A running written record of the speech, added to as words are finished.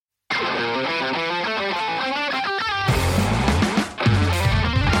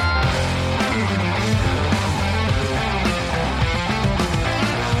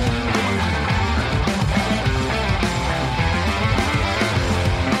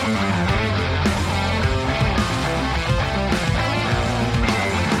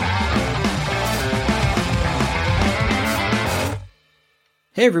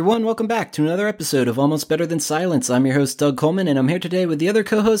Hey everyone, welcome back to another episode of Almost Better Than Silence. I'm your host, Doug Coleman, and I'm here today with the other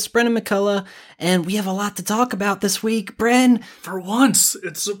co-hosts, Brennan McCullough, and we have a lot to talk about this week. Bren! For once,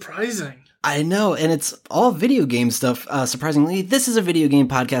 it's surprising. I know, and it's all video game stuff, surprisingly. This is a video game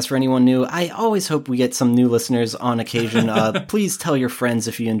podcast for anyone new. I always hope we get some new listeners on occasion. Please tell your friends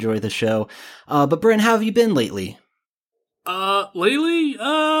if you enjoy the show. But Bren, how have you been lately? Lately,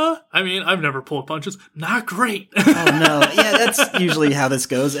 I've never pulled punches. Not great. Oh no, yeah, that's usually how this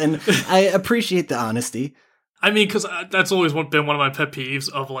goes, and I appreciate the honesty. I mean, because that's always been one of my pet peeves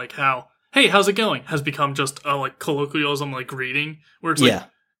of, like, how, hey, how's it going? Has become just a, like, colloquialism, like, greeting, where it's like, yeah.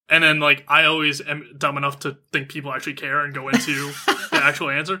 And then, like, I always am dumb enough to think people actually care and go into the actual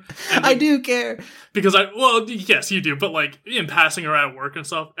answer. And I do care. Because yes, you do, but, like, in passing or at work and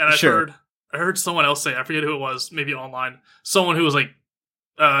stuff, and I heard someone else say, I forget who it was, maybe online, someone who was like,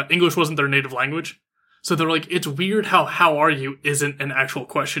 English wasn't their native language. So they're like, it's weird how are you isn't an actual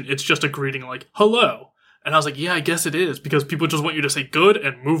question. It's just a greeting like, hello. And I was like, yeah, I guess it is, because people just want you to say good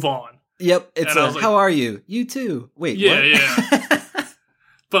and move on. Yep, it's like, how are you? You too. Wait, yeah, what? Yeah.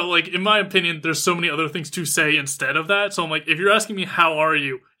 But, like, in my opinion, there's so many other things to say instead of that. So I'm like, if you're asking me how are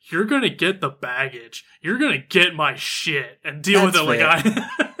you, you're gonna get the baggage. You're gonna get my shit and deal with it like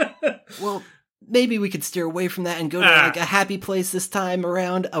Well, maybe we could steer away from that and go to like a happy place this time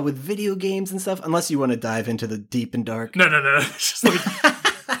around with video games and stuff. Unless you want to dive into the deep and dark. No.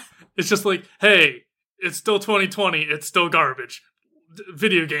 It's just like, hey, it's still 2020. It's still garbage.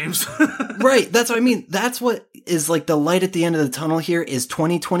 Video games. Right. That's what I mean. That's what is like the light at the end of the tunnel here is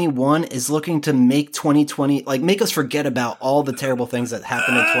 2021 is looking to make 2020, like make us forget about all the terrible things that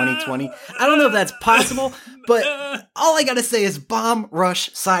happened in 2020. I don't know if that's possible, but all I gotta say is bomb rush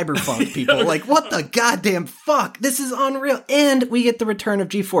cyberpunk, people. Like, what the goddamn fuck? This is unreal. And we get the return of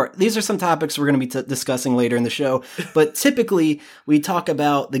G4. These are some topics we're going to be discussing later in the show, but typically we talk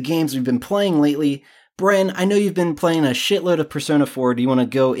about the games we've been playing lately. Bren, I know you've been playing a shitload of Persona 4. Do you want to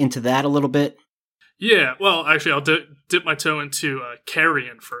go into that a little bit? Yeah, well, actually, I'll dip my toe into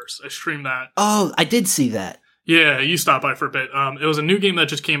Carrion first. I streamed that. Oh, I did see that. Yeah, you stopped by for a bit. It was a new game that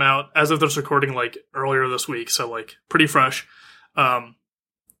just came out as of this recording, like, earlier this week, so, like, pretty fresh. And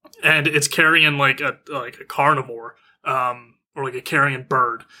it's carrying, like a carnivore, or, like, a carrion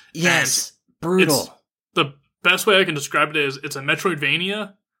bird. Yes, and brutal. The best way I can describe it is it's a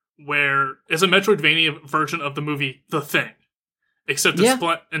Metroidvania, where it's a Metroidvania version of the movie The Thing. Except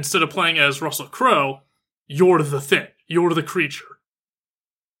instead of playing as Russell Crowe, you're the thing. You're the creature.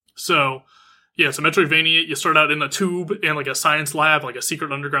 So, yeah, it's a Metroidvania. You start out in a tube in like a science lab, like a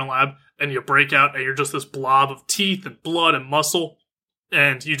secret underground lab, and you break out and you're just this blob of teeth and blood and muscle.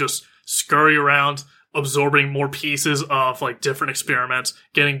 And you just scurry around, absorbing more pieces of like different experiments,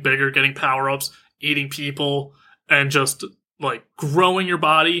 getting bigger, getting power-ups, eating people, and just like growing your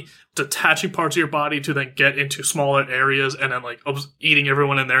body, detaching parts of your body to then get into smaller areas, and then like eating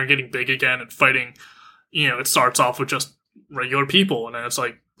everyone in there and getting big again and fighting. You know, it starts off with just regular people, and then it's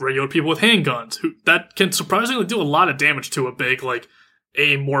like regular people with handguns that can surprisingly do a lot of damage to a big like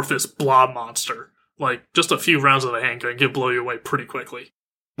amorphous blob monster. Like just a few rounds of a handgun can blow you away pretty quickly.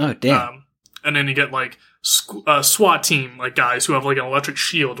 Oh damn! And then you get like SWAT team like guys who have like an electric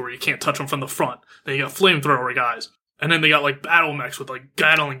shield where you can't touch them from the front. Then you got flamethrower guys. And then they got, like, battle mechs with, like,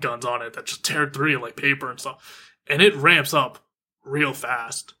 Gatling guns on it that just tear through you like paper and stuff. And it ramps up real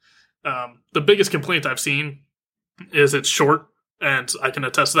fast. The biggest complaint I've seen is it's short, and I can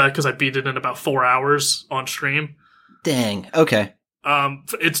attest to that because I beat it in about 4 hours on stream. Dang, okay.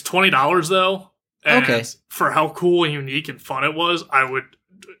 It's $20, though. And okay. For how cool and unique and fun it was, I would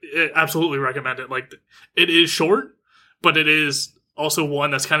absolutely recommend it. Like, it is short, but it is also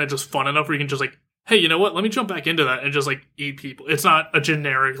one that's kind of just fun enough where you can just, like, hey, you know what? Let me jump back into that and just, like, eat people. It's not a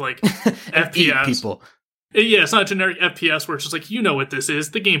generic, like, FPS. Eat people. Yeah, it's not a generic FPS where it's just like, you know what this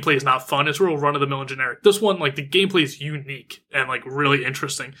is. The gameplay is not fun. It's real run-of-the-mill and generic. This one, like, the gameplay is unique and, like, really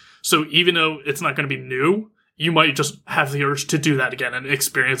interesting. So even though it's not going to be new, you might just have the urge to do that again and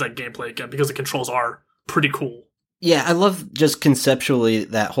experience that gameplay again because the controls are pretty cool. Yeah, I love just conceptually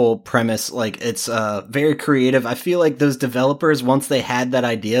that whole premise. Like, it's very creative. I feel like those developers, once they had that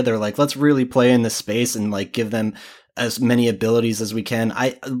idea, they're like, let's really play in this space and, like, give them as many abilities as we can.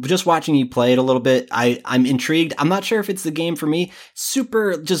 Just watching you play it a little bit, I'm intrigued. I'm not sure if it's the game for me.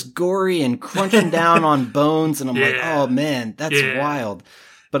 Super just gory and crunching down on bones, and I'm like, oh man, that's wild.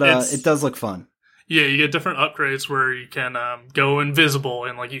 But it does look fun. Yeah, you get different upgrades where you can go invisible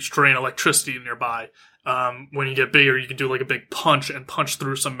and, like, you strain electricity nearby. When you get bigger, you can do, like, a big punch and punch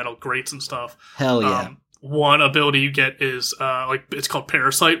through some metal grates and stuff. Hell yeah. One ability you get is, like, it's called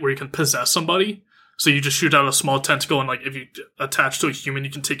Parasite, where you can possess somebody. So you just shoot out a small tentacle, and like if you attach to a human,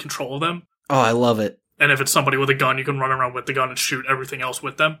 you can take control of them. Oh, I love it. And if it's somebody with a gun, you can run around with the gun and shoot everything else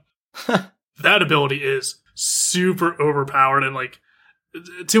with them. That ability is super overpowered and like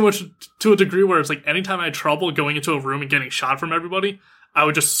too much to a degree where it's like anytime I had trouble going into a room and getting shot from everybody, I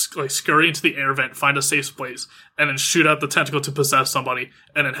would just like scurry into the air vent, find a safe place, and then shoot out the tentacle to possess somebody,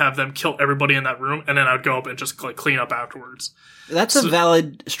 and then have them kill everybody in that room, and then I'd go up and just like clean up afterwards. That's a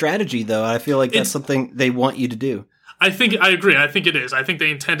valid strategy, though. I feel like that's something they want you to do. I agree. I think it is. I think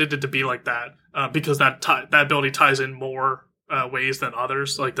they intended it to be like that because that ability ties in more ways than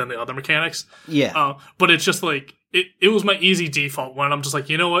others, like than the other mechanics. Yeah. But it's just like it was my easy default when I'm just like,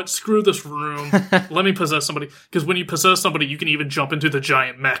 you know what? Screw this room. Let me possess somebody. Because when you possess somebody, you can even jump into the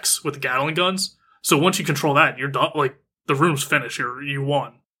giant mechs with the Gatling guns. So once you control that, you're done. Like the room's finished. You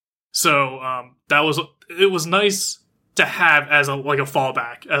won. So it was nice to have as a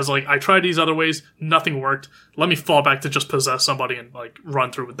fallback. As like I tried these other ways, nothing worked. Let me fall back to just possess somebody and like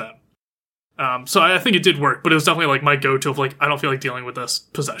run through with them. So I think it did work, but it was definitely like my go-to of like I don't feel like dealing with this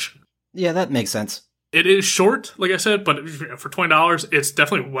possession. Yeah, that makes sense. It is short, like I said, but for $20, it's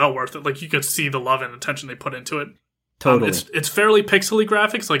definitely well worth it. Like you can see the love and attention they put into it. Totally. It's fairly pixely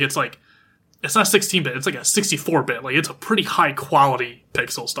graphics. Like it's not 16-bit. It's like a 64-bit. Like it's a pretty high quality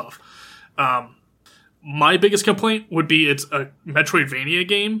pixel stuff. My biggest complaint would be it's a Metroidvania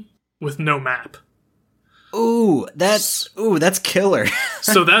game with no map. Ooh, that's killer.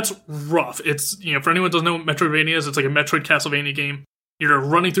 So that's rough. It's, for anyone who doesn't know what Metroidvania is, it's like a Metroid Castlevania game. You're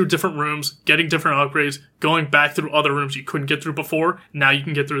running through different rooms, getting different upgrades, going back through other rooms you couldn't get through before. Now you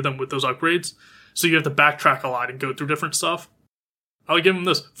can get through them with those upgrades. So you have to backtrack a lot and go through different stuff. I would give them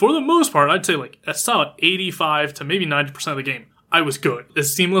this. For the most part, I'd say like a solid 85 to maybe 90% of the game, I was good. It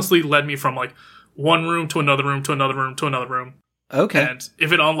seamlessly led me from like one room to another room to another room to another room. Okay. And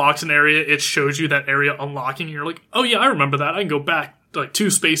if it unlocks an area, it shows you that area unlocking, and you're like, oh yeah, I remember that. I can go back like 2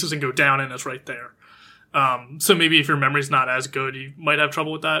 spaces and go down, and it's right there. So maybe if your memory's not as good, you might have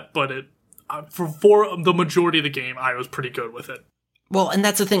trouble with that, but for the majority of the game, I was pretty good with it. Well, and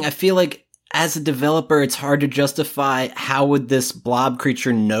that's the thing. I feel like as a developer, it's hard to justify how would this blob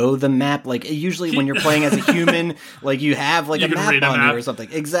creature know the map. Like usually when you're playing as a human, like you have like a map on you or something.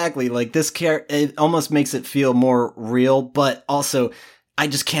 Exactly. Like this it almost makes it feel more real, but also I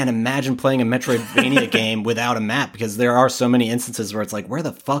just can't imagine playing a Metroidvania game without a map because there are so many instances where it's like, where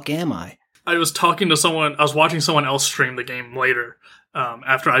the fuck am I? I was watching someone else stream the game later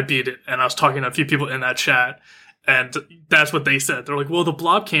after I beat it, and I was talking to a few people in that chat. And that's what they said. They're like, well, the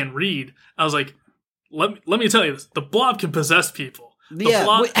blob can't read. I was like, let me tell you this. The blob can possess people.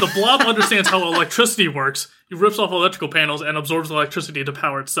 The blob understands how electricity works. He rips off electrical panels and absorbs electricity to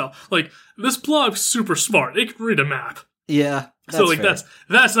power itself. Like, this blob's super smart. It can read a map. Yeah. So, like, fair.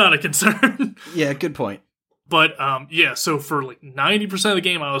 That's not a concern. Yeah, good point. But, so for, like, 90% of the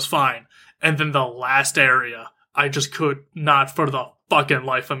game, I was fine. And then the last area, I just could not, for the fucking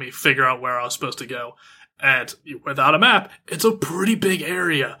life of me, figure out where I was supposed to go. And without a map, it's a pretty big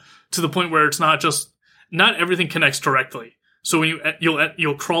area to the point where it's not everything connects directly. So when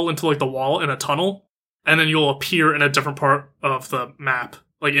you'll crawl into like the wall in a tunnel, and then you'll appear in a different part of the map,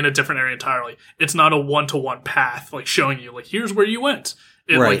 like in a different area entirely. It's not a 1-to-1 path, like showing you like here's where you went.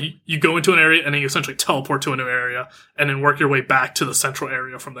 Right. Like you go into an area and then you essentially teleport to a new area, and then work your way back to the central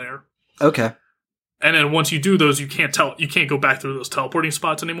area from there. Okay. And then once you do those, you can't go back through those teleporting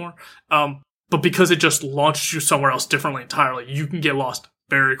spots anymore. But because it just launches you somewhere else differently entirely, you can get lost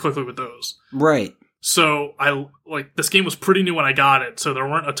very quickly with those. Right. So this game was pretty new when I got it, so there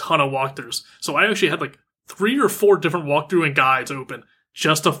weren't a ton of walkthroughs. So I actually had like 3 or 4 different walkthrough and guides open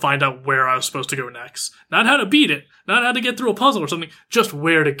just to find out where I was supposed to go next. Not how to beat it, not how to get through a puzzle or something, just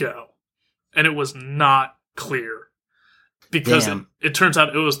where to go. And it was not clear. Because it turns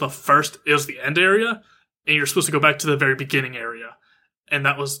out it was the end area, and you're supposed to go back to the very beginning area. And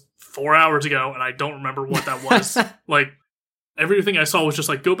that was 4 hours ago, and I don't remember what that was. Like, everything I saw was just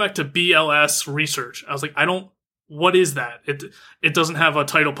like, go back to BLS research. I was like, what is that? It doesn't have a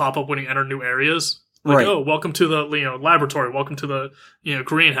title pop up when you enter new areas. Like, right. Oh, welcome to the laboratory, welcome to the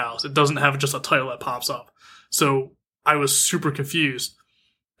greenhouse. It doesn't have just a title that pops up. So I was super confused.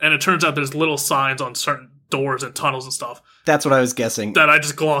 And it turns out there's little signs on certain doors and tunnels and stuff. That's what I was guessing. That I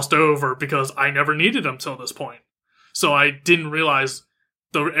just glossed over because I never needed them till this point. So I didn't realize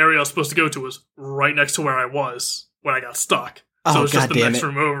the area I was supposed to go to was right next to where I was when I got stuck. So it was just the next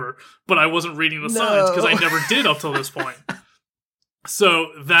room over. But I wasn't reading the signs because I never did up till this point. So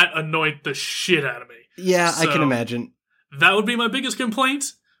that annoyed the shit out of me. Yeah, I can imagine. That would be my biggest complaint.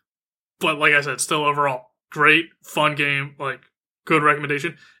 But like I said, still overall, great, fun game, like, good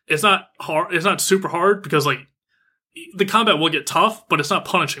recommendation. it's not hard. It's not super hard because like the combat will get tough, but it's not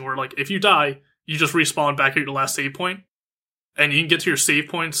punishing. Where like if you die, you just respawn back at your last save point, and you can get to your save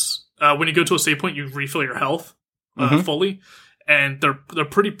points. When you go to a save point, you refill your health fully, and they're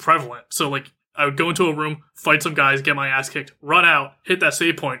pretty prevalent. So like I would go into a room, fight some guys, get my ass kicked, run out, hit that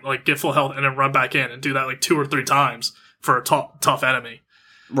save point, like get full health, and then run back in and do that like 2 or 3 times for a tough enemy.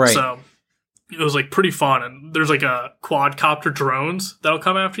 Right. So it was like pretty fun, and there's like a quadcopter drones that'll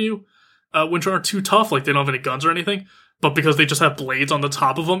come after you, which aren't too tough. Like they don't have any guns or anything, but because they just have blades on the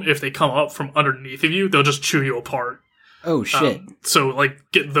top of them, if they come up from underneath of you, they'll just chew you apart. Oh shit! So like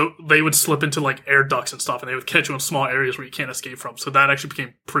they would slip into like air ducts and stuff, and they would catch you in small areas where you can't escape from. So that actually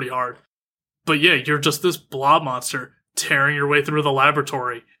became pretty hard. But yeah, you're just this blob monster tearing your way through the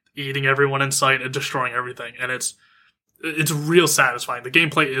laboratory, eating everyone in sight and destroying everything, and it's real satisfying. The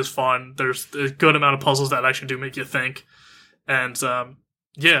gameplay is fun. There's a good amount of puzzles that actually do make you think. And,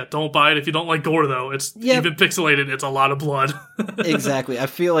 yeah, don't buy it if you don't like gore, though. It's even pixelated. It's a lot of blood. Exactly. I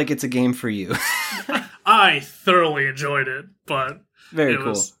feel like it's a game for you. I thoroughly enjoyed it, but very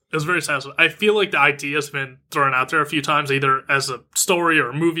cool. It was very satisfying. I feel like the idea has been thrown out there a few times, either as a story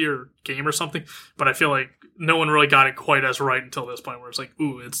or a movie or game or something, but I feel like no one really got it quite as right until this point where it's like,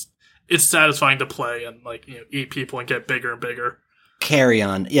 ooh, it's satisfying to play and like, you know, eat people and get bigger and bigger.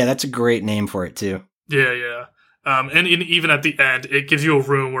 Carrion. Yeah, that's a great name for it too. Yeah. And even at the end, it gives you a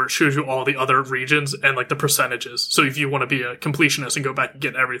room where it shows you all the other regions and like the percentages. So if you want to be a completionist and go back and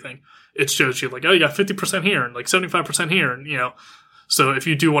get everything, it shows you like, oh, you got 50% here and like 75% here, and you know. So if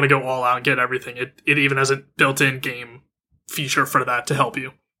you do want to go all out and get everything, it even has a built-in game feature for that to help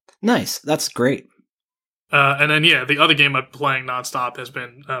you. Nice. That's great. And then, yeah, the other game I'm playing nonstop has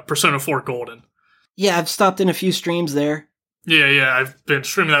been Persona 4 Golden. Yeah, I've stopped in a few streams there. Yeah, I've been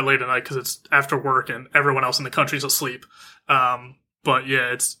streaming that late at night because it's after work and everyone else in the country's asleep. But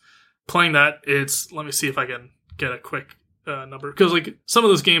yeah, it's playing that. Let me see if I can get a quick number. Because like some of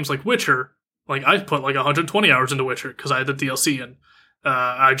those games like Witcher, like I put like 120 hours into Witcher because I had the DLC and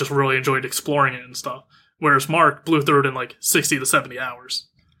I just really enjoyed exploring it and stuff. Whereas Mark blew through it in like 60 to 70 hours.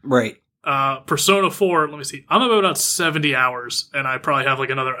 Right. Persona 4, let me see. I'm about 70 hours, and I probably have like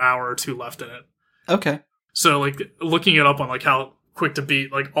another hour or 2 left in it. Okay. So like looking it up on like how quick to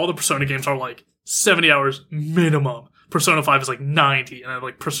beat, like all the Persona games are like 70 hours minimum. Persona 5 is like 90, and then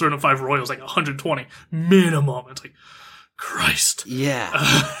like Persona 5 Royal is like 120 minimum. It's like, Christ. Yeah.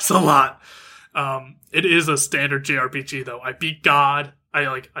 It's a lot. It is a standard JRPG though. I beat God.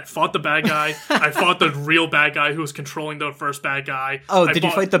 I fought the bad guy. I fought the real bad guy who was controlling the first bad guy. Oh, did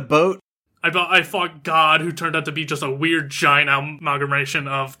you fight the boat? I fought God, who turned out to be just a weird giant amalgamation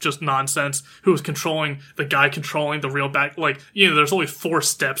of just nonsense, who was controlling the guy controlling the real bad. Like, you know, there's only 4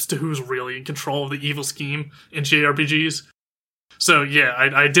 steps to who's really in control of the evil scheme in JRPGs. So yeah,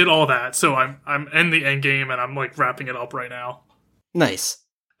 I did all that. So I'm in the end game and I'm like wrapping it up right now. Nice.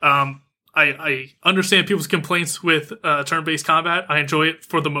 I understand people's complaints with turn-based combat. I enjoy it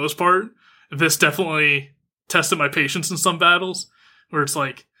for the most part. This definitely tested my patience in some battles, where it's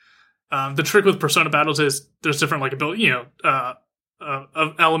like, the trick with Persona battles is there's different like ability, you know,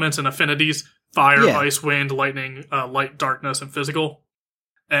 elements and affinities: fire, ice, wind, lightning, light, darkness, and physical.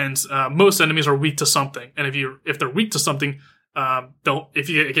 And most enemies are weak to something. And if they're weak to something, if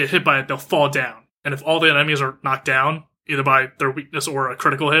you get hit by it, they'll fall down. And if all the enemies are knocked down, either by their weakness or a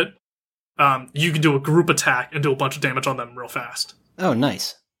critical hit, you can do a group attack and do a bunch of damage on them real fast. Oh,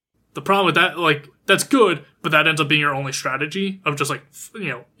 nice. The problem with that, like, that's good, but that ends up being your only strategy of just, like, you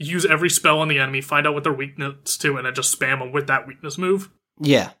know, use every spell on the enemy, find out what their weakness to, and then just spam them with that weakness move.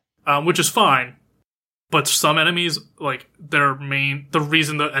 Yeah. Which is fine. But some enemies, like, the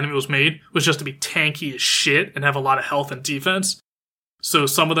reason the enemy was made was just to be tanky as shit and have a lot of health and defense. So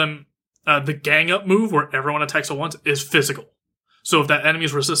some of them, the gang up move where everyone attacks at once is physical. So if that enemy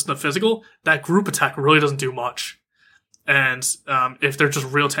is resistant to physical, that group attack really doesn't do much. And if they're just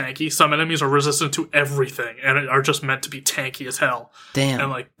real tanky, some enemies are resistant to everything and are just meant to be tanky as hell. Damn. And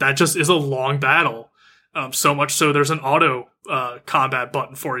like that just is a long battle. So much so there's an auto combat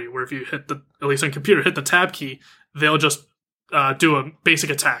button for you where if you hit at least on computer, hit the tab key, they'll just do a basic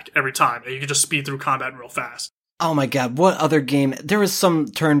attack every time, and you can just speed through combat real fast. Oh my god, what other game? There was some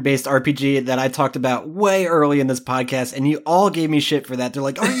turn-based RPG that I talked about way early in this podcast, and you all gave me shit for that. They're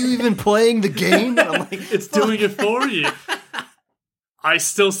like, are you even playing the game? And I'm like, it's doing it for you. I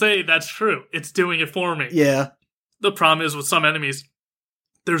still say that's true. It's doing it for me. Yeah. The problem is with some enemies,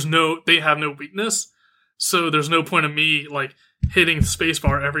 they have no weakness, so there's no point of me, like, hitting the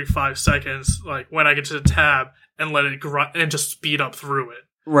spacebar every 5 seconds, like, when I get to the tab, and let it and just speed up through it.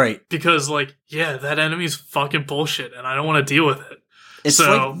 Right. Because, like, yeah, that enemy's fucking bullshit, and I don't want to deal with it. It's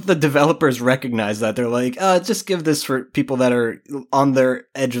like the developers recognize that. They're like, just give this for people that are on their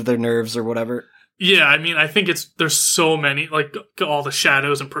edge of their nerves or whatever. Yeah, I mean, I think there's so many, like, all the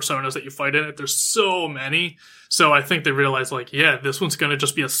shadows and personas that you fight in it, there's so many. So I think they realize, like, yeah, this one's gonna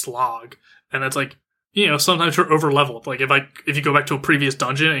just be a slog. And it's like, you know, sometimes you're over-leveled. Like, if you go back to a previous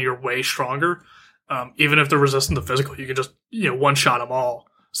dungeon and you're way stronger, even if they're resistant to physical, you can just, you know, one-shot them all.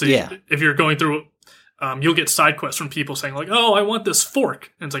 So if you're going through... you'll get side quests from people saying like, "Oh, I want this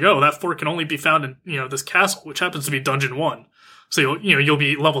fork," and it's like, "Oh, that fork can only be found in, you know, this castle, which happens to be Dungeon 1." So you'll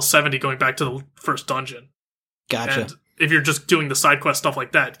be level 70 going back to the first dungeon. Gotcha. And if you're just doing the side quest stuff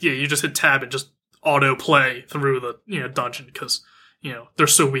like that, yeah, you just hit tab and just auto play through the, you know, dungeon because, you know, they're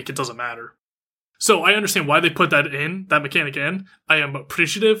so weak it doesn't matter. So I understand why they put that mechanic in. I am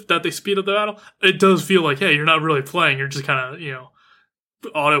appreciative that they speed up the battle. It does feel like, hey, you're not really playing; you're just kind of, you know,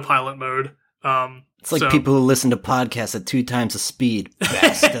 autopilot mode. It's like people who listen to podcasts at 2 times the speed.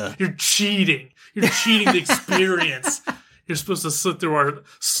 Basta. You're cheating. You're cheating the experience. You're supposed to sit through our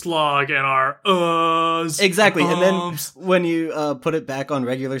slog and our Exactly. And then when you put it back on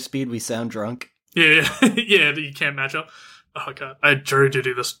regular speed, we sound drunk. Yeah. Yeah, you can't match up. Oh, God. I had jury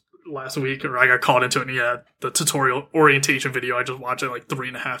duty this last week, or I got called into it, and yeah, the tutorial orientation video, I just watched it like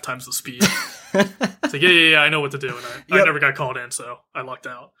 3.5 times the speed. It's like, yeah, I know what to do, and I never got called in, so I lucked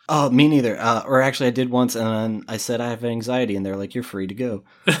out. Oh, me neither. Or actually, I did once, and then I said I have anxiety, and they're like, "You're free to go."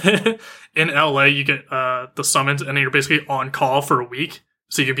 In LA, you get the summons, and then you're basically on call for a week,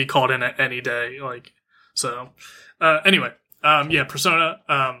 so you can be called in at any day. Like, so anyway, yeah, Persona.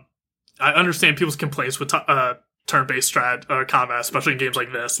 I understand people's complaints with turn-based combat, especially in games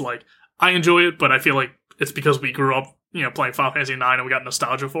like this. Like, I enjoy it, but I feel like it's because we grew up, you know, playing Final Fantasy IX and we got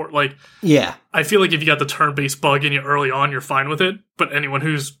nostalgia for it. Like, yeah, I feel like if you got the turn-based bug in you early on, you're fine with it. But anyone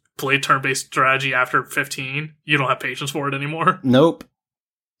who's played turn-based strategy after 15, you don't have patience for it anymore. Nope.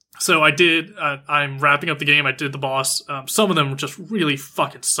 So I did. I'm wrapping up the game. I did the boss. Some of them just really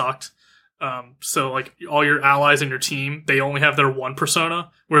fucking sucked. So like all your allies in your team, they only have their one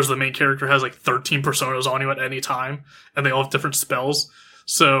persona, whereas the main character has like 13 personas on you at any time, and they all have different spells.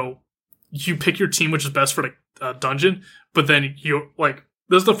 So you pick your team, which is best for the dungeon, but then you like,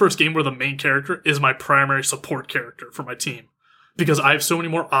 this is the first game where the main character is my primary support character for my team, because I have so many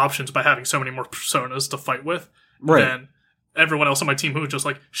more options by having so many more personas to fight with than everyone else on my team who's just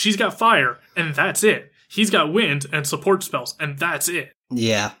like, she's got fire and that's it. He's got wind and support spells and that's it.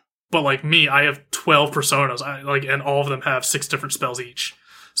 Yeah. But like me, I have 12 personas, and all of them have 6 different spells each.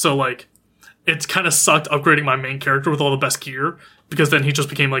 So like, it's kind of sucked upgrading my main character with all the best gear, because then he just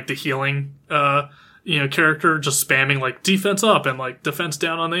became like the healing, character, just spamming like defense up and like defense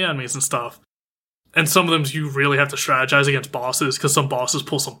down on the enemies and stuff. And some of them you really have to strategize against bosses, because some bosses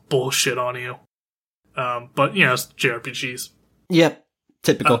pull some bullshit on you. But you know, it's JRPGs. Yep,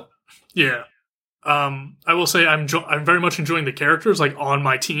 typical. Yeah. I will say I'm very much enjoying the characters like on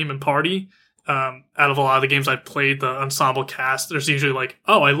my team and party. Out of a lot of the games I've played, the ensemble cast, there's usually like,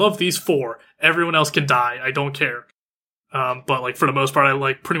 oh, I love these 4. Everyone else can die. I don't care. But like for the most part, I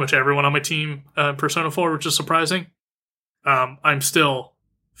like pretty much everyone on my team, Persona 4, which is surprising. I'm still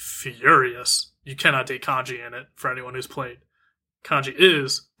furious. You cannot date Kanji in it, for anyone who's played. Kanji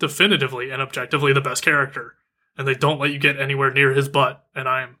is definitively and objectively the best character, and they don't let you get anywhere near his butt, and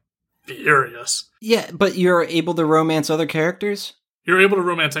I'm furious. Yeah, but you're able to romance other characters? You're able to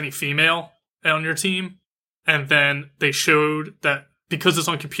romance any female on your team, and then they showed that because it's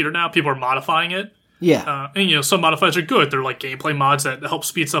on computer now, people are modifying it. Yeah. And, you know, some modifiers are good. They're like gameplay mods that help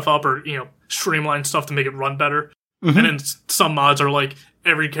speed stuff up or, you know, streamline stuff to make it run better. Mm-hmm. And then some mods are like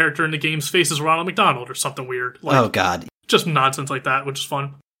every character in the game's face is Ronald McDonald or something weird. Like, oh, God. Just nonsense like that, which is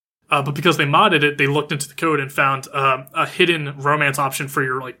fun. But because they modded it, they looked into the code and found a hidden romance option for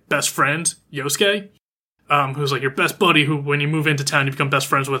your like best friend, Yosuke, who's like your best buddy who, when you move into town, you become best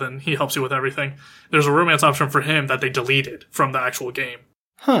friends with, and he helps you with everything. There's a romance option for him that they deleted from the actual game.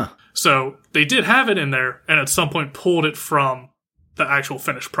 Huh. So they did have it in there, and at some point pulled it from the actual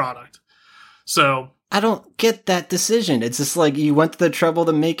finished product. So I don't get that decision. It's just like, you went to the trouble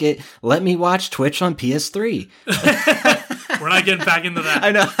to make it, let me watch Twitch on PS3. We're not getting back into that.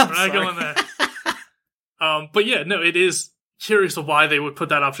 I know. We're not going there. But yeah, no, it is curious of why they would put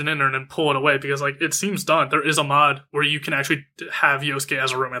that option in there and then pull it away, because like it seems done. There is a mod where you can actually have Yosuke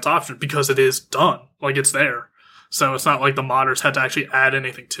as a romance option because it is done. Like it's there. So it's not like the modders had to actually add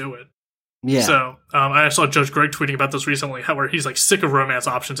anything to it. Yeah. So I saw Judge Greg tweeting about this recently, where he's like sick of romance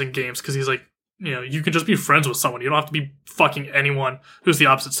options in games, because he's like, you know, you can just be friends with someone. You don't have to be fucking anyone who's the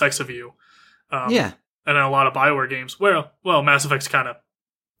opposite sex of you. Yeah. And in a lot of BioWare games, well, Mass Effect's kind of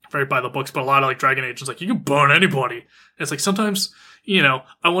very by the books, but a lot of like Dragon Age is like, you can burn anybody. And it's like, sometimes, I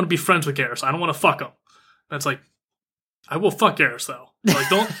want to be friends with Garrus. I don't want to fuck him. And it's like, I will fuck Garrus though. Like,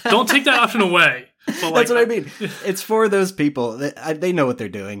 don't take that option away. But, like, that's what I mean. It's for those people. They know what they're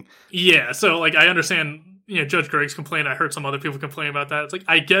doing. Yeah, so like I understand, Judge Greg's complaint. I heard some other people complain about that. It's like,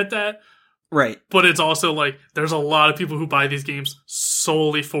 I get that. Right. But it's also like, there's a lot of people who buy these games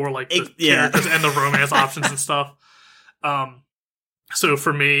solely for like the characters and the romance options and stuff. So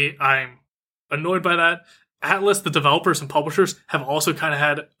for me, I'm annoyed by that. Atlus, the developers and publishers, have also kind of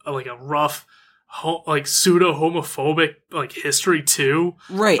had a rough, like pseudo homophobic like history too.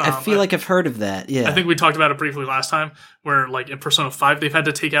 Right. I feel like I've heard of that. Yeah. I think we talked about it briefly last time, where like in Persona 5 they've had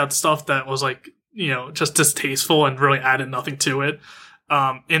to take out stuff that was like, just distasteful and really added nothing to it.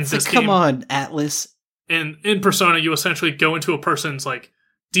 In this game, come on, Atlus. In Persona, you essentially go into a person's like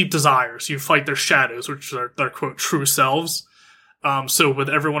deep desires. You fight their shadows, which are their quote true selves. So with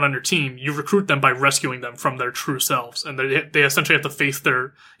everyone on your team, you recruit them by rescuing them from their true selves, and they essentially have to face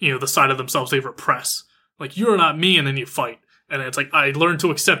their, the side of themselves they repress. Like, you're not me, and then you fight. And it's like, I learned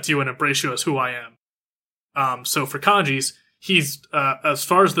to accept you and embrace you as who I am. So for Kanji's, he's, as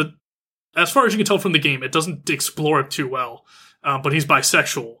far as you can tell from the game, it doesn't explore it too well. But he's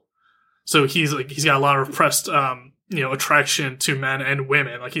bisexual. So he's got a lot of repressed, attraction to men and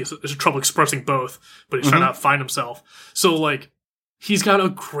women. Like, he's trouble expressing both, but he's trying to find himself. So like, he's got a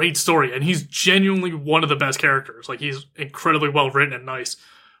great story, and he's genuinely one of the best characters. Like, he's incredibly well written and nice.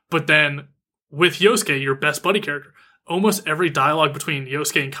 But then with Yosuke, your best buddy character, almost every dialogue between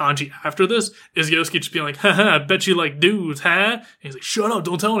Yosuke and Kanji after this is Yosuke just being like, haha, I bet you like dudes, huh? And he's like, shut up,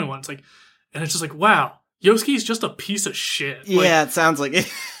 don't tell anyone. It's like, and it's just like, wow, Yosuke's just a piece of shit. Yeah, it sounds like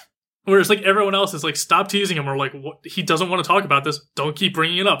it. Whereas like everyone else is like, stop teasing him, or like, what, he doesn't want to talk about this, don't keep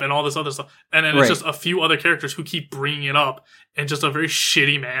bringing it up, and all this other stuff. And then it's just a few other characters who keep bringing it up in just a very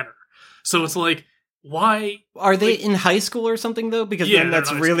shitty manner. So it's like, why are they in high school or something though? Because then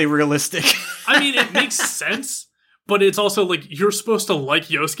that's really realistic. I mean, it makes sense, but it's also like, you're supposed to like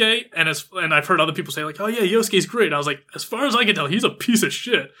Yosuke, and I've heard other people say like, oh yeah, Yosuke's great. I was like, as far as I can tell, he's a piece of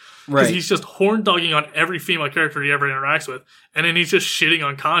shit. Because he's just horn dogging on every female character he ever interacts with, and then he's just shitting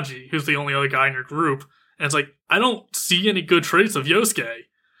on Kanji, who's the only other guy in your group. And it's like, I don't see any good traits of Yosuke.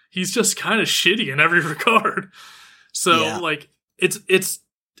 He's just kind of shitty in every regard. So like, it's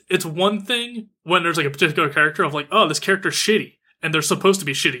one thing when there's like a particular character of like, oh, this character's shitty, and they're supposed to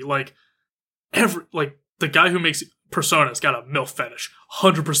be shitty. Like the guy who makes Persona's got a MILF fetish,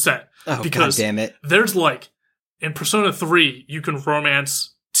 100%. Oh, because God damn it. There's like, in Persona 3, you can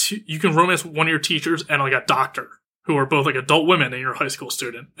romance one of your teachers and like a doctor, who are both like adult women and you're a high school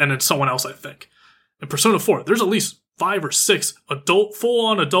student, and then someone else, I think. In Persona 4, there's at least 5 or 6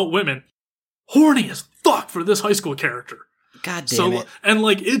 full-on adult women, horny as fuck for this high school character. God damn it. And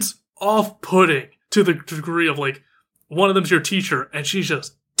like, it's off-putting to the degree of like, one of them's your teacher, and she's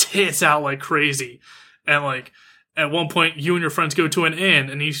just tits out like crazy. And like, at one point, you and your friends go to an inn,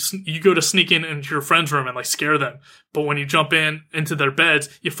 and you go to sneak into your friend's room and like scare them. But when you jump into their beds,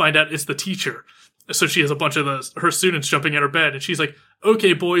 you find out it's the teacher. So she has a bunch of her students jumping in her bed, and she's like,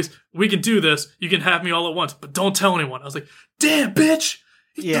 "Okay, boys, we can do this. You can have me all at once, but don't tell anyone." I was like, "Damn, bitch,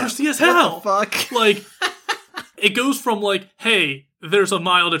 he's thirsty as hell." What the fuck? Like, it goes from like, "Hey, there's a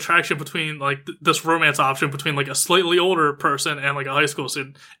mild attraction between like this romance option between like a slightly older person and like a high school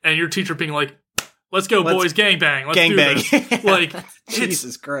student," and your teacher being like, let's go, boys, gangbang. Let's do this. Like,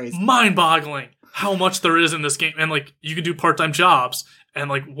 Jesus Christ. Mind-boggling how much there is in this game. And, like, you can do part-time jobs. And,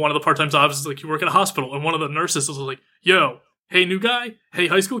 like, one of the part-time jobs is, like, you work at a hospital. And one of the nurses is like, yo, hey, new guy, hey,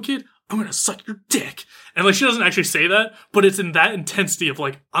 high school kid, I'm gonna suck your dick. And, like, she doesn't actually say that, but it's in that intensity of,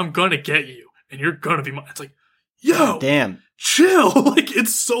 like, I'm gonna get you, and you're gonna be mine. It's like, yo, damn, chill. Like,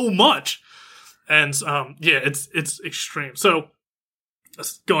 it's so much. And, it's extreme. So,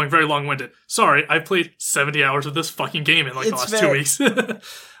 going very long-winded. Sorry, I've played 70 hours of this fucking game in like the last 2 weeks.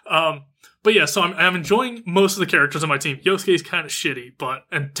 But yeah, so I'm enjoying most of the characters on my team. Yosuke's kind of shitty,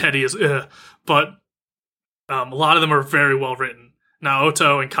 and Teddy is but a lot of them are very well written.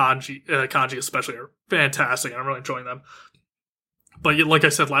 Naoto and Kanji especially are fantastic. I'm really enjoying them. But like I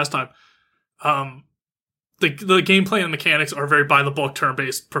said last time, the gameplay and mechanics are very by the book,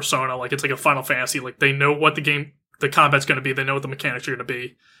 turn-based Persona. Like, it's like a Final Fantasy. Like, they know what the combat's going to be. They know what the mechanics are going to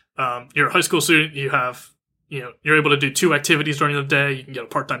be. You're a high school student. You're able to do 2 activities during the day. You can get a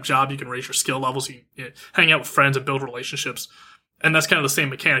part-time job. You can raise your skill levels. You can hang out with friends and build relationships. And that's kind of the same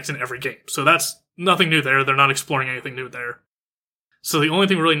mechanics in every game. So that's nothing new there. They're not exploring anything new there. So the only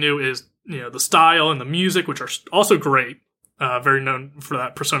thing really new is, the style and the music, which are also great. Very known for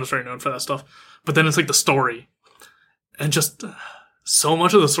that. Persona's very known for that stuff. But then it's like the story. And just so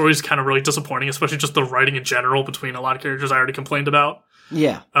much of the story is kind of really disappointing, especially just the writing in general between a lot of characters I already complained about.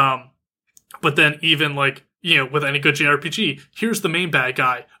 Yeah. But then even like, with any good JRPG, here's the main bad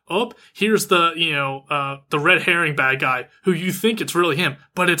guy. Oh, here's the, the red herring bad guy who you think it's really him,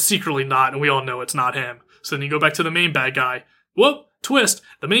 but it's secretly not, and we all know it's not him. So then you go back to the main bad guy. Whoop, twist.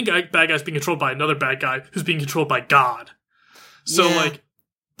 The main bad guy's being controlled by another bad guy who's being controlled by God. So,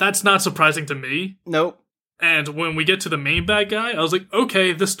 that's not surprising to me. Nope. And when we get to the main bad guy, I was like,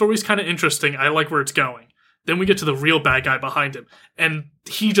 okay, this story's kind of interesting. I like where it's going. Then we get to the real bad guy behind him, and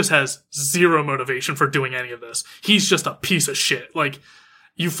he just has zero motivation for doing any of this. He's just a piece of shit. Like,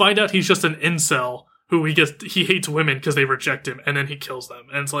 you find out he's just an incel who he hates women because they reject him, and then he kills them.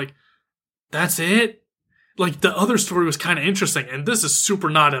 And it's like, that's it? Like, the other story was kind of interesting, and this is super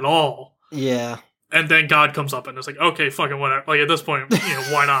not at all. Yeah. And then God comes up, and it's like, okay, fucking whatever. Like, at this point,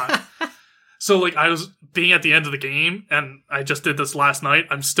 why not? So, like, I was being at the end of the game, and I just did this last night.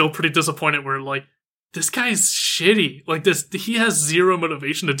 I'm still pretty disappointed where, like, this guy's shitty. Like, he has zero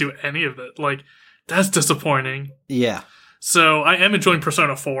motivation to do any of it. Like, that's disappointing. Yeah. So, I am enjoying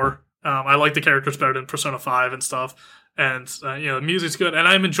Persona 4. I like the characters better than Persona 5 and stuff. And, the music's good, and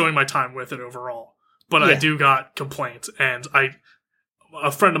I'm enjoying my time with it overall. But I do got complaints, and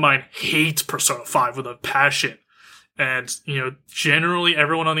a friend of mine hates Persona 5 with a passion. And, generally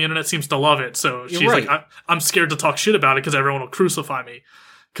everyone on the internet seems to love it. So she's like, I'm scared to talk shit about it because everyone will crucify me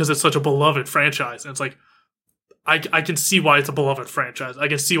because it's such a beloved franchise. And it's like, I can see why it's a beloved franchise. I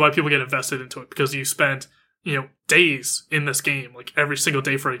can see why people get invested into it because you spend, days in this game, like every single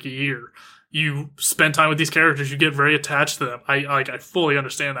day for like a year. You spend time with these characters. You get very attached to them. I fully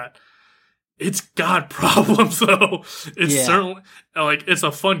understand that. It's got problems though. It's certainly like it's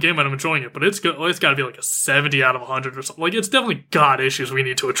a fun game and I'm enjoying it, but it's good. It's got to be like a 70 out of 100 or something. Like it's definitely got issues we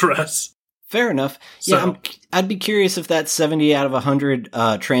need to address. Fair enough. Yeah, I'd be curious if that 70 out of 100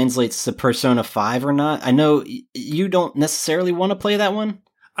 translates to Persona 5 or not. I know you don't necessarily want to play that one.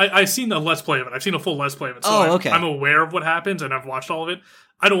 I've seen a Let's Play of it. I've seen a full Let's Play of it. So okay. I'm aware of what happens and I've watched all of it.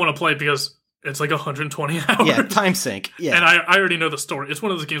 I don't want to play it because it's like 120 hours. Yeah, time sink. Yeah. And I already know the story. It's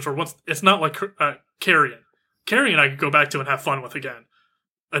one of those games where it's not like Carrion. Carrion I could go back to and have fun with again.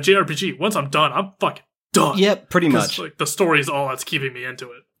 A JRPG, once I'm done, I'm fucking done. Yep, pretty much. Like, the story is all that's keeping me into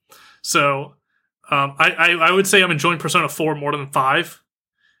it. So, I would say I'm enjoying Persona 4 more than 5.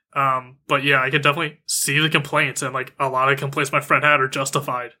 But yeah, I can definitely see the complaints, and like a lot of complaints my friend had are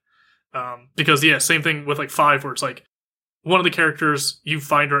justified. Because yeah, same thing with like 5 where it's like, one of the characters, you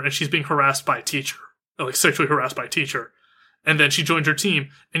find her and she's being harassed by a teacher, or like sexually harassed by a teacher. And then she joins your team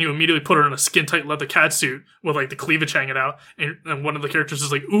and you immediately put her in a skin-tight leather catsuit with like the cleavage hanging out. And one of the characters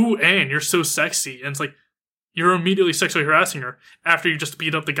is like, ooh, Anne, you're so sexy. And it's like, you're immediately sexually harassing her after you just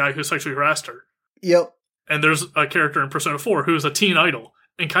beat up the guy who sexually harassed her. Yep. And there's a character in Persona 4 who's a teen idol.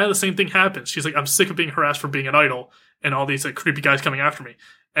 And kind of the same thing happens. She's like, I'm sick of being harassed for being an idol and all these like creepy guys coming after me.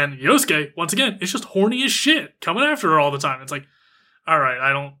 And Yosuke, once again, is just horny as shit, coming after her all the time. It's like, all right,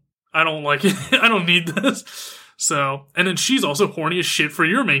 I don't like it. I don't need this. So, and then she's also horny as shit for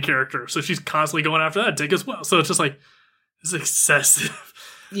your main character. So she's constantly going after that dick as well. So it's just like, it's excessive.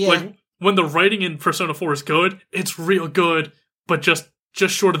 Yeah. Like, when the writing in Persona 4 is good, it's real good, but just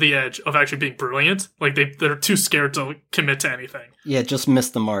short of the edge of actually being brilliant. Like, they're too scared to commit to anything. Yeah, just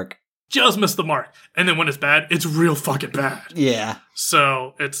missed the mark. Just missed the mark. And then when it's bad, it's real fucking bad. Yeah.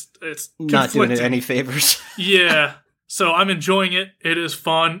 So it's not doing it any favors. Yeah. So I'm enjoying it. It is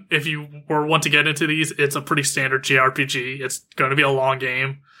fun. If you want to get into these, it's a pretty standard JRPG. It's going to be a long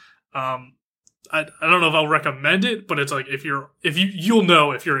game. I don't know if I'll recommend it, but it's like you'll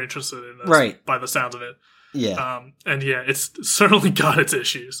know if you're interested in this, right, by the sounds of it. Yeah. And yeah, it's certainly got its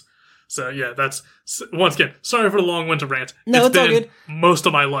issues. So yeah, that's, once again, sorry for the long-winded rant. No, it's all good. Most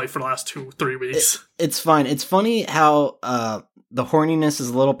of my life for the last 2-3 weeks. It's fine. It's funny how the horniness is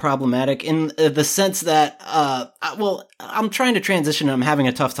a little problematic in the sense that, I'm trying to transition and I'm having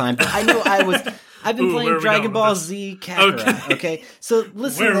a tough time, but I know I've been playing Dragon Ball Z Kakarot, okay? So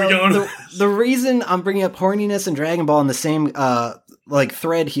listen, where are we going? The reason I'm bringing up horniness and Dragon Ball in the same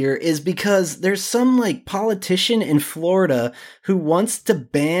thread here is because there's some like politician in Florida who wants to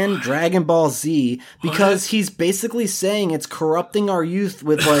ban Dragon Ball Z because he's basically saying it's corrupting our youth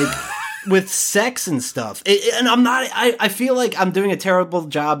with like with sex and stuff. And I'm not. I feel like I'm doing a terrible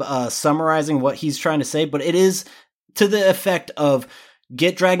job summarizing what he's trying to say, but it is to the effect of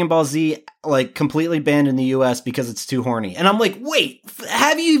get Dragon Ball Z like completely banned in the US because it's too horny. And I'm like, wait,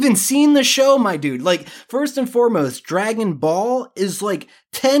 have you even seen the show, my dude? Like, first and foremost, Dragon Ball is like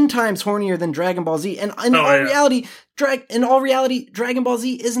 10 times hornier than Dragon Ball Z. And in all reality, Dragon Ball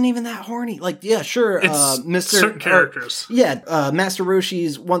Z isn't even that horny. Like, yeah, sure, it's certain characters. Master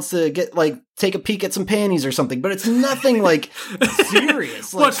Roshi's wants to get like take a peek at some panties or something, but it's nothing like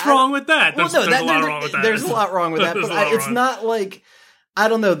serious. Like, what's wrong with that? There's a lot wrong with that. There's a lot wrong with that, but it's not like, I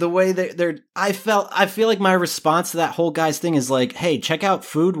don't know, the way they're I feel like my response to that whole guy's thing is like, hey, check out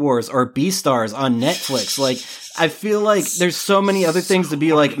Food Wars or Beastars on Netflix. Like, I feel like there's so many other things to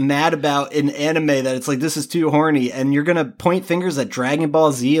be like mad about in anime that it's like, this is too horny, and you're gonna point fingers at Dragon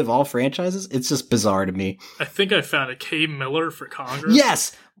Ball Z of all franchises. It's just bizarre to me. I think I found a K. Miller for Congress.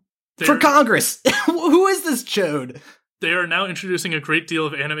 Yes, for Congress. Who is this chode? They are now introducing a great deal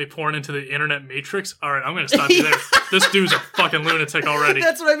of anime porn into the internet matrix. All right, I'm going to stop you there. This dude's a fucking lunatic already.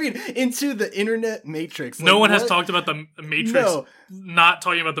 That's what I mean. Into the internet matrix. Like, no one has talked about the Matrix, not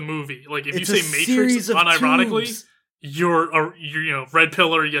talking about the movie. Like, if you say Matrix unironically, you're red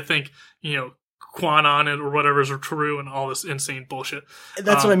pill, or you think, Quanon or whatever is true and all this insane bullshit.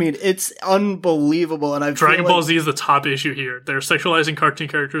 That's what I mean. It's unbelievable. And Dragon Ball Z is the top issue here. They're sexualizing cartoon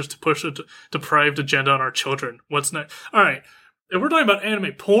characters to push a deprived agenda on our children. What's next? All right. If we're talking about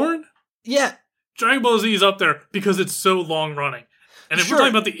anime porn, yeah, Dragon Ball Z is up there because it's so long running. And if we're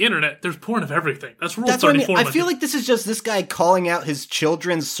talking about the internet, there's porn of everything. That's Rule 34. I feel like this is just this guy calling out his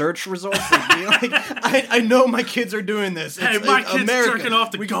children's search results. Like, I know my kids are doing this. Hey, my kid's jerking off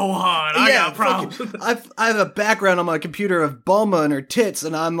to go on. I got problems. I have a background on my computer of Bulma and her tits,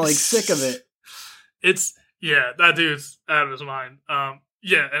 and I'm like sick of it. That dude's out of his mind.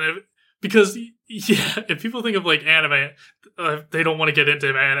 If people think of like anime, they don't want to get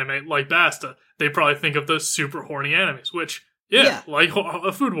into anime like Basta. They probably think of the super horny animes, which... Yeah, like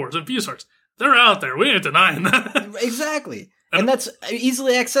Food Wars and Beastars. They're out there. We ain't denying that. Exactly. And that's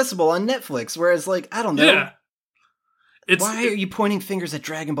easily accessible on Netflix, whereas, like, I don't know. Yeah. Why are you pointing fingers at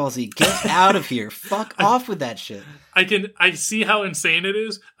Dragon Ball Z? Get out of here. Fuck off with that shit. I see how insane it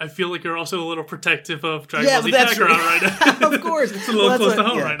is. I feel like you're also a little protective of Dragon Ball Z background right now. Of course. It's a little close to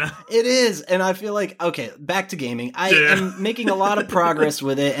home right now. It is. And I feel like, okay, back to gaming. I am making a lot of progress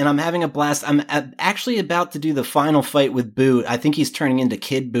with it, and I'm having a blast. I'm actually about to do the final fight with Boo. I think he's turning into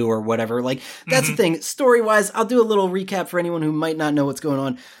Kid Boo or whatever. Like, that's the thing. Story-wise, I'll do a little recap for anyone who might not know what's going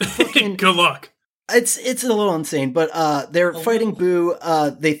on. Good luck. It's a little insane, but they're fighting Boo.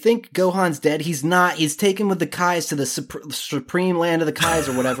 They think Gohan's dead. He's not. He's taken with the Kais to the supreme land of the Kais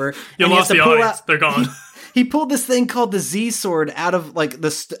or whatever. You lost the audience. They're gone. He pulled this thing called the Z sword out of like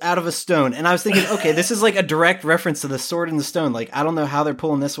out of a stone, and I was thinking, okay, this is like a direct reference to the sword in the stone. Like, I don't know how they're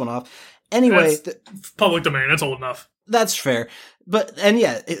pulling this one off. Anyway, public domain. That's old enough. That's fair. But, and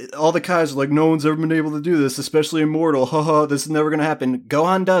all the Kais are like, no one's ever been able to do this, especially Immortal. Haha, this is never going to happen.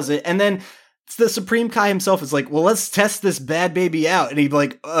 Gohan does it, and then the Supreme Kai himself is like, well, let's test this bad baby out. And he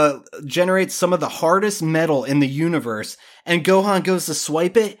like generates some of the hardest metal in the universe. And Gohan goes to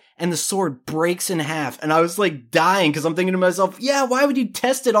swipe it, and the sword breaks in half. And I was like dying because I'm thinking to myself, yeah, why would you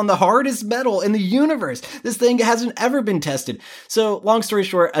test it on the hardest metal in the universe? This thing hasn't ever been tested. So long story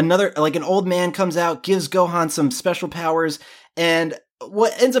short, an old man comes out, gives Gohan some special powers, and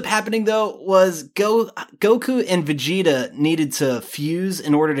what ends up happening, though, was Goku and Vegeta needed to fuse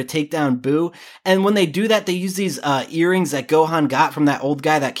in order to take down Boo. And when they do that, they use these earrings that Gohan got from that old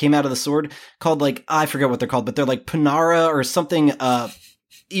guy that came out of the sword called, like, I forget what they're called, but they're like Panara or something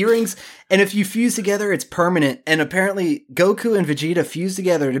earrings. And if you fuse together, it's permanent. And apparently Goku and Vegeta fuse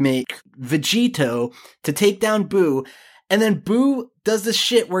together to make Vegito to take down Boo. And then Boo does this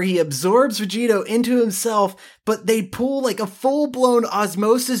shit where he absorbs Vegito into himself, but they pull like a full-blown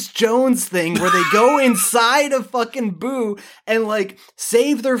Osmosis Jones thing where they go inside of fucking Boo and like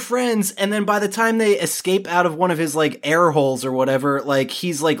save their friends. And then by the time they escape out of one of his like air holes or whatever, like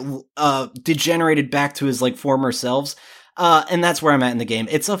he's like degenerated back to his like former selves. And that's where I'm at in the game.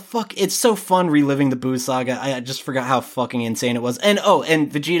 It's so fun reliving the Boo saga. I just forgot how fucking insane it was. And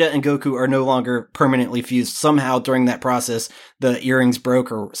Vegeta and Goku are no longer permanently fused. Somehow during that process, the earrings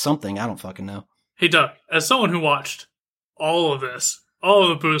broke or something. I don't fucking know. Hey, Doug, as someone who watched all of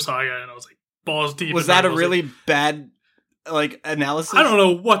the Boo saga, and I was like, balls deep. Was that a really bad, like, analysis? I don't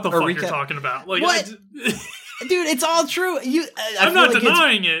know what the fuck you're talking about. Like, what? Dude, it's all true. I'm not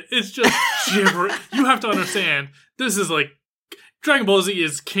denying it. It's just gibberish. You have to understand. This is like Dragon Ball Z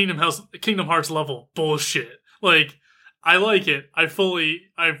is Kingdom Hearts level bullshit. Like, I like it. I fully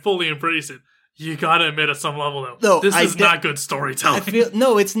embrace it. You gotta admit at some level though, this is not good storytelling.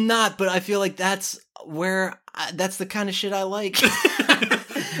 No, it's not. But I feel like that's where That's the kind of shit I like.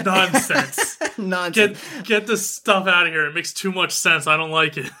 Nonsense. Nonsense. Get this stuff out of here. It makes too much sense. I don't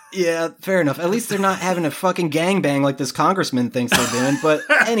like it. Yeah, fair enough. At least they're not having a fucking gangbang like this congressman thinks they're doing. But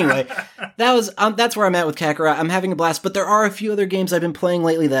anyway, that's where I'm at with Kakarot. I'm having a blast, but there are a few other games I've been playing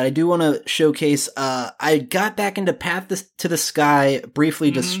lately that I do want to showcase. I got back into Path to the Sky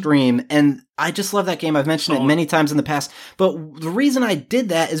briefly to stream, and I just love that game. I've mentioned it many times in the past, but the reason I did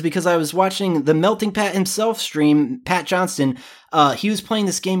that is because I was watching the Melting Pat himself stream, Pat Johnston. He was playing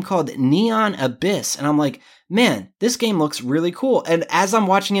this game called Neon Abyss, and I'm like, man, this game looks really cool. And as I'm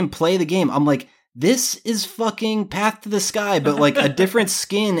watching him play the game, I'm like, this is fucking Path to the Sky, but like a different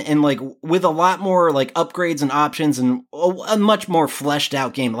skin and like with a lot more like upgrades and options and a much more fleshed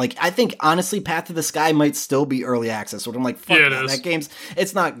out game. Like, I think honestly, Path to the Sky might still be early access. But I'm like, fuck that game's,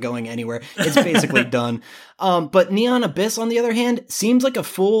 it's not going anywhere. It's basically done. But Neon Abyss, on the other hand, seems like a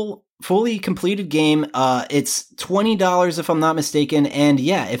fully completed game. It's $20 if I'm not mistaken, and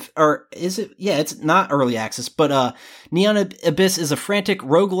it's not early access, but Neon Abyss is a frantic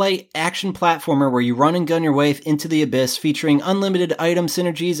roguelite action platformer where you run and gun your way into the abyss, featuring unlimited item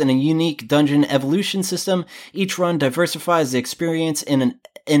synergies and a unique dungeon evolution system. Each run diversifies the experience and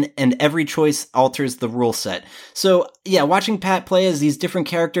every choice alters the rule set. So yeah, watching Pat play as these different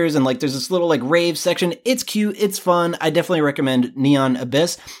characters, and like there's this little like rave section, it's cute, it's fun. I definitely recommend Neon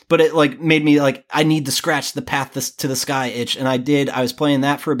Abyss, but it like made me like, I need to scratch the Path to the Sky itch, and I did. I was playing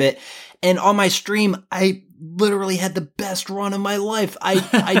that for a bit, and on my stream, I literally had the best run of my life.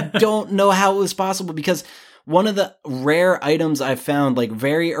 I don't know how it was possible, because one of the rare items I found like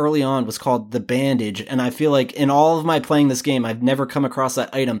very early on was called the bandage, and I feel like in all of my playing this game, I've never come across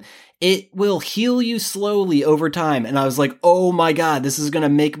that item. It will heal you slowly over time, and I was like, oh my god, this is gonna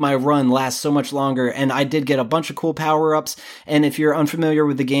make my run last so much longer. And I did get a bunch of cool power-ups, and if you're unfamiliar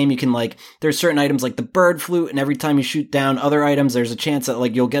with the game, you can like, there's certain items like the bird flute, and every time you shoot down other items, there's a chance that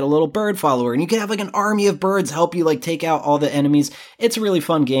like you'll get a little bird follower, and you can have like an army of birds help you like take out all the enemies. It's a really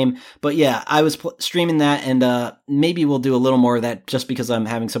fun game. But yeah, I was streaming that, and maybe we'll do a little more of that just because I'm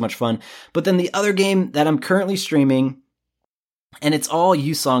having so much fun. But then the other game that I'm currently streaming, and it's all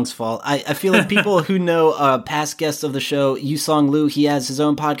Yusong's fault. I feel like people who know past guests of the show, Yusong Liu, he has his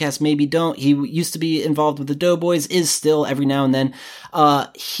own podcast, maybe don't. He used to be involved with the Doughboys, is still every now and then.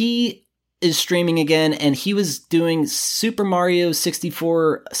 He is streaming again, and he was doing Super Mario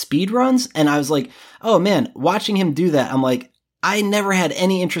 64 speedruns, and I was like, oh man, watching him do that, I'm like, I never had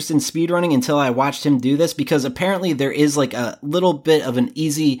any interest in speedrunning until I watched him do this, because apparently there is like a little bit of an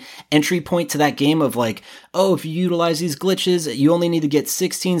easy entry point to that game of like, oh, if you utilize these glitches, you only need to get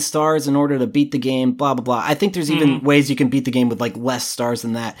 16 stars in order to beat the game, blah, blah, blah. I think there's even ways you can beat the game with like less stars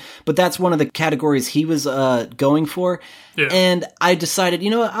than that, but that's one of the categories he was going for. Yeah. And I decided,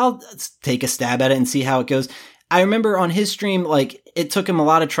 I'll take a stab at it and see how it goes. I remember on his stream, like, it took him a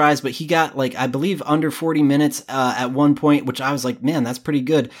lot of tries, but he got, like, I believe under 40 minutes at one point, which I was like, man, that's pretty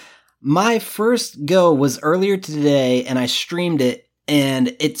good. My first go was earlier today, and I streamed it,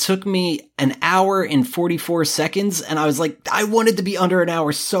 and it took me an hour and 44 seconds, and I was like, I wanted to be under an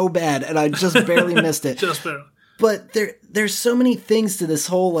hour so bad, and I just barely missed it. Just barely. But there's so many things to this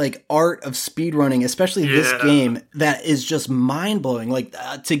whole like art of speedrunning, especially this game, that is just mind blowing. Like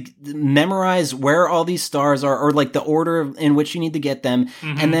to memorize where all these stars are, or like the order in which you need to get them,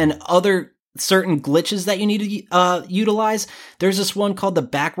 and then other certain glitches that you need to utilize. There's this one called the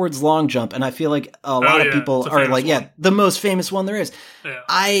backwards long jump, and I feel like a lot of people are like, the most famous one there is. Yeah.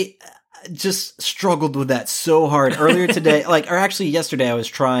 I just struggled with that so hard earlier today, or actually yesterday I was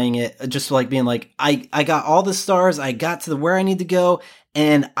trying it, just like being like, I got all the stars, I got to where I need to go,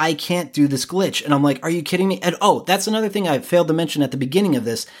 and I can't do this glitch. And I'm like, are you kidding me? And that's another thing I failed to mention at the beginning of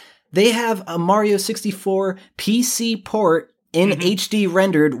this. They have a Mario 64 PC port in HD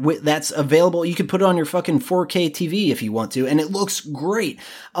rendered that's available. You can put it on your fucking 4K TV if you want to, and it looks great.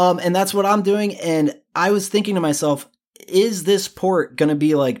 And that's what I'm doing. And I was thinking to myself, is this port going to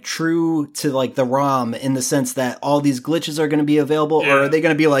be like true to like the ROM in the sense that all these glitches are going to be available, or are they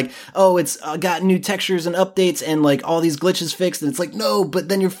going to be like, oh, it's got new textures and updates and like all these glitches fixed? And it's like, no, but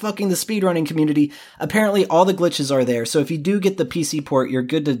then you're fucking the speedrunning community. Apparently all the glitches are there. So if you do get the PC port, you're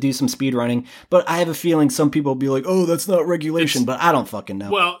good to do some speedrunning. But I have a feeling some people will be like, oh, that's not regulation, but I don't fucking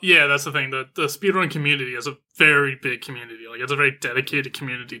know. Well, yeah, that's the thing. The speedrun community is a very big community. Like, it's a very dedicated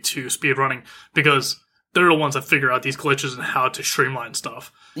community to speedrunning, because they're the ones that figure out these glitches and how to streamline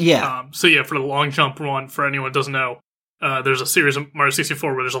stuff. Yeah. So yeah, for the long jump one, for anyone who doesn't know, there's a series of Mario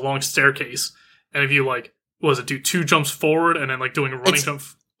 64 where there's a long staircase, and if you do 2 jumps forward and then like doing a running jump.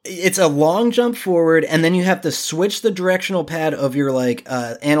 It's a long jump forward, and then you have to switch the directional pad of your like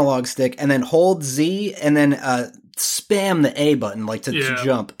analog stick, and then hold Z, and then spam the A button like to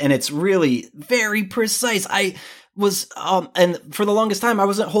jump, and it's really very precise. I was and for the longest time I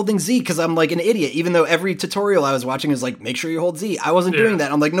wasn't holding Z because I'm like an idiot, even though every tutorial I was watching is like, make sure you hold Z. I wasn't doing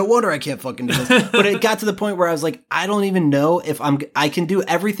that. I'm like, no wonder I can't fucking do this. But it got to the point where I was like, I don't even know if I can do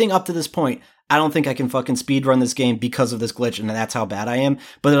everything up to this point. I don't think I can fucking speed run this game because of this glitch, and that's how bad I am.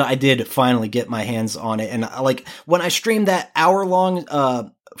 But I did finally get my hands on it, and like when I streamed that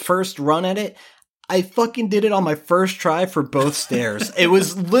hour-long first run at it, I fucking did it on my first try for both stairs. It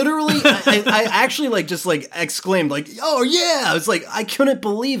was literally, I actually like just like exclaimed like, oh yeah! I was like, I couldn't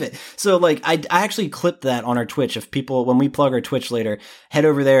believe it. So like, I actually clipped that on our Twitch. If people, when we plug our Twitch later, head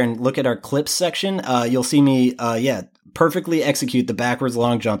over there and look at our clips section. You'll see me, perfectly execute the backwards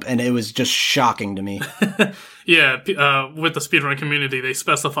long jump, and it was just shocking to me. With the speedrun community, they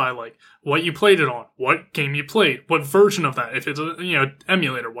specify like what you played it on, what game you played, what version of that, if it's a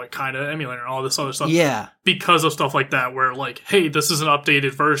emulator, what kind of emulator, all this other stuff. Yeah, because of stuff like that, where like, hey, this is an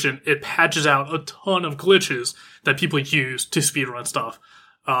updated version, it patches out a ton of glitches that people use to speedrun stuff.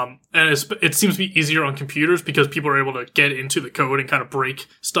 And it seems to be easier on computers because people are able to get into the code and kind of break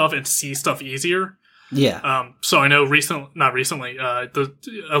stuff and see stuff easier. Yeah. So I know not recently,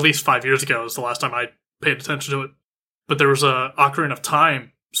 at least 5 years ago was the last time I paid attention to it. But there was a Ocarina of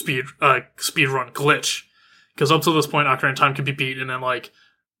Time speedrun glitch. Because up to this point, Ocarina of Time could be beat in like,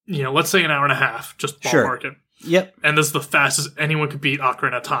 let's say an hour and a half, just ballpark it. Yep. And this is the fastest anyone could beat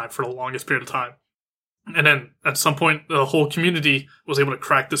Ocarina of Time for the longest period of time. And then at some point, the whole community was able to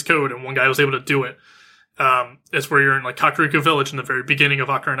crack this code, and one guy was able to do it. It's where you're in like Kakariko Village in the very beginning of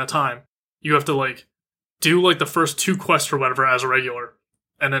Ocarina of Time. You have to like do like the first 2 quests or whatever as a regular,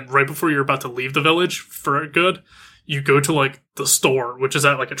 and then right before you're about to leave the village for good, you go to like the store, which is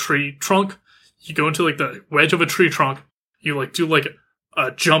at like a tree trunk. You go into like the wedge of a tree trunk, you like do like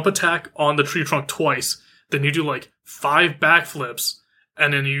a jump attack on the tree trunk twice, then you do like 5 backflips,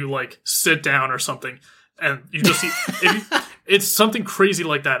 and then you like sit down or something, and you just see it's something crazy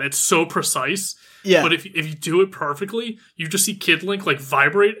like that. It's so precise. Yeah. But if you do it perfectly, you just see Kid Link like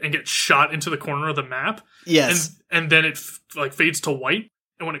vibrate and get shot into the corner of the map. Yes. And then it like fades to white,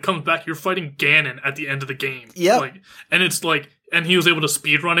 and when it comes back, you're fighting Ganon at the end of the game. Yeah. Like, and it's like, and he was able to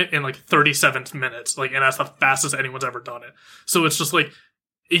speedrun it in like 37 minutes. Like, and that's the fastest anyone's ever done it. So it's just like,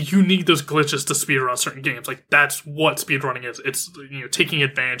 you need those glitches to speedrun certain games. Like, that's what speedrunning is. It's, taking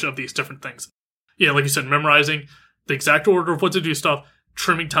advantage of these different things. Yeah, like you said, memorizing the exact order of what to do stuff,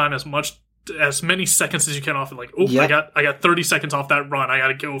 trimming time as many seconds as you can off it. Like, I got 30 seconds off that run. I got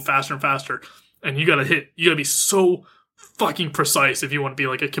to go faster and faster. And you got to be so fucking precise if you want to be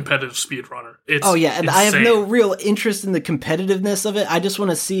like a competitive speedrunner. It's and insane. I have no real interest in the competitiveness of it. I just want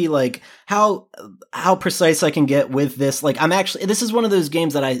to see like how precise I can get with this. Like this is one of those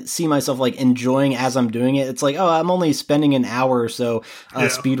games that I see myself like enjoying as I'm doing it. It's like, oh, I'm only spending an hour or so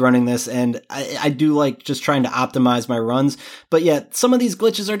speedrunning this, and I do like just trying to optimize my runs. But yeah, some of these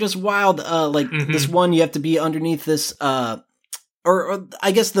glitches are just wild. This one, you have to be underneath this or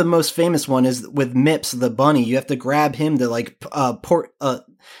I guess the most famous one is with Mips, the bunny. You have to grab him to like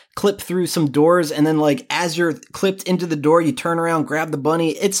clip through some doors, and then like as you're clipped into the door, you turn around, grab the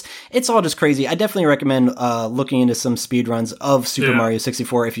bunny. It's all just crazy. I definitely recommend looking into some speedruns of Super Mario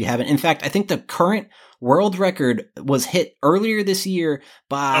 64 if you haven't. In fact, I think the current world record was hit earlier this year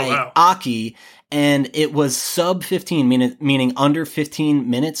by Aki, and it was sub 15 minutes, meaning under 15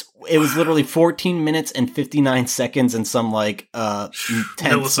 minutes. It was literally 14 minutes and 59 seconds and some like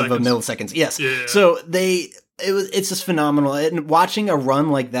tenths of a milliseconds. Yes. Yeah. So it's just phenomenal. And watching a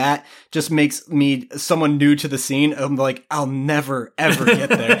run like that just makes me someone new to the scene. I'm like, I'll never ever get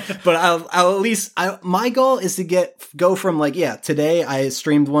there, but I'll at least, my goal is to go from like, today I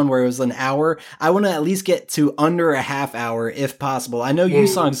streamed one where it was an hour. I want to at least get to under a half hour if possible. I know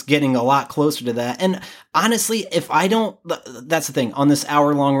Yusong's getting a lot closer to that. And honestly, if I don't, that's the thing. On this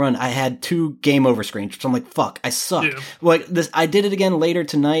hour-long run, I had 2 game over screens. So I'm like, fuck, I suck. Yeah. Like this, I did it again later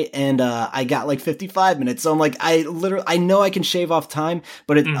tonight, and I got like 55 minutes. So I'm like, I know I can shave off time,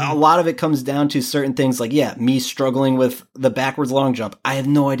 but a lot of it comes down to certain things. Like, me struggling with the backwards long jump. I have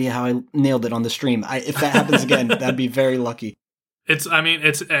no idea how I nailed it on the stream. If that happens again, that'd be very lucky. It's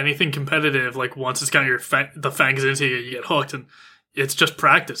anything competitive. Like once it's got the fangs into you, you get hooked, and it's just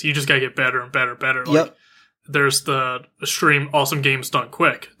practice. You just gotta get better and better and better. Like, there's the stream Awesome Games Done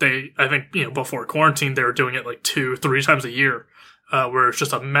Quick. I think, before quarantine, they were doing it like 2-3 times a year, where it's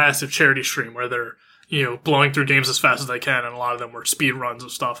just a massive charity stream where they're, blowing through games as fast as they can. And a lot of them were speed runs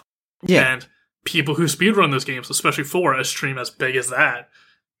of stuff. Yeah. And people who speed run those games, especially for a stream as big as that,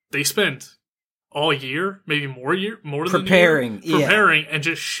 they spend all year, maybe more than preparing, a year, preparing, and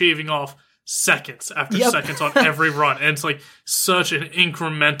just shaving off seconds after seconds on every run. And it's like such an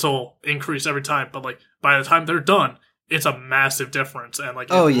incremental increase every time. But like by the time they're done, it's a massive difference, and like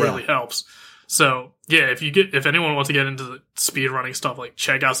it really helps. So yeah, if anyone wants to get into the speedrunning stuff, like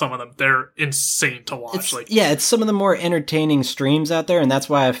check out some of them. They're insane to watch. It's some of the more entertaining streams out there, and that's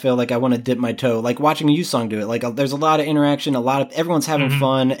why I feel like I want to dip my toe. Like watching Yusong do it. Like there's a lot of interaction, everyone's having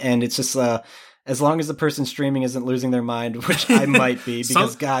fun, and it's just as long as the person streaming isn't losing their mind, which I might be,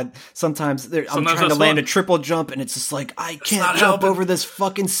 because sometimes I'm trying to land a triple jump, and it's just like I can't jump over this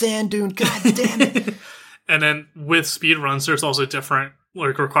fucking sand dune. God damn it! And then with speedruns, there's also different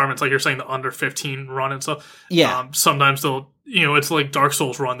like requirements, like you're saying, the under 15 run and stuff. Yeah. Sometimes it's like Dark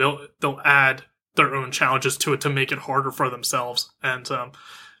Souls run. They'll add their own challenges to it to make it harder for themselves. And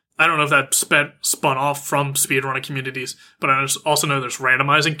I don't know if that spun off from speedrunning communities, but I also know there's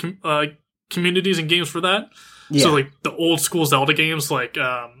randomizing communities and games for that. Yeah. So like the old school Zelda games, like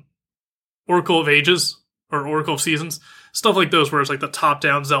Oracle of Ages or Oracle of Seasons, stuff like those, where it's like the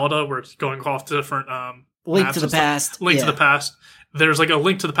top-down Zelda, where it's going off to different Link to the Past. Link to the Past. There's like a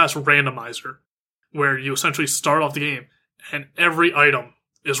Link to the Past randomizer, where you essentially start off the game and every item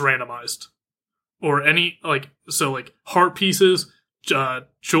is randomized, or any like heart pieces,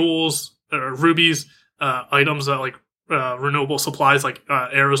 jewels, rubies, items that like renewable supplies like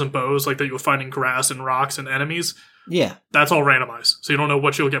arrows and bows, like that you'll find in grass and rocks and enemies. Yeah, that's all randomized, so you don't know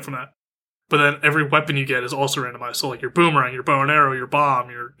what you'll get from that. But then every weapon you get is also randomized. So like your boomerang, your bow and arrow, your bomb,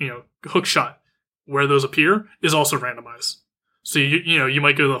 your hook shot, where those appear is also randomized. So you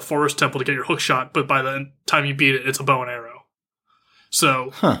might go to the forest temple to get your hook shot, but by the time you beat it, it's a bow and arrow.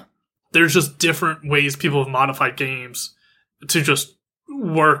 So there's just different ways people have modified games to just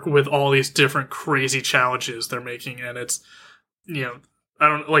work with all these different crazy challenges they're making, and it's I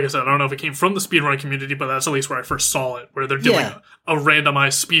don't know if it came from the speedrun community, but that's at least where I first saw it, where they're doing a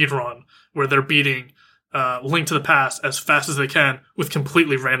randomized speedrun where they're beating Link to the Past as fast as they can with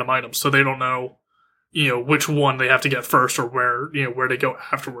completely random items, so they don't know which one they have to get first or where they go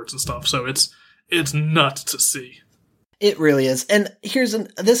afterwards and stuff. So it's nuts to see. It really is. And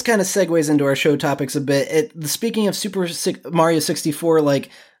this kind of segues into our show topics a bit. Speaking of Super Mario 64, like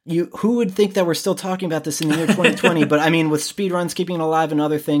who would think that we're still talking about this in the year 2020? But I mean, with speedruns keeping it alive and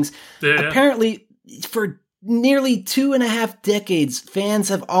other things, apparently for nearly 2.5 decades, fans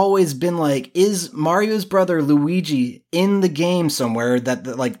have always been like, is Mario's brother Luigi in the game somewhere that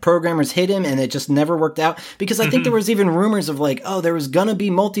like programmers hid him and it just never worked out? Because I think there was even rumors of like, oh, there was gonna be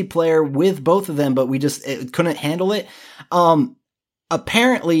multiplayer with both of them, but we just couldn't handle it.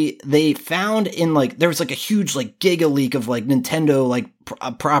 Apparently they found in like, there was like a huge like giga leak of like Nintendo like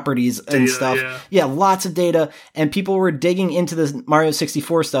properties and stuff. Yeah, lots of data, and people were digging into this Mario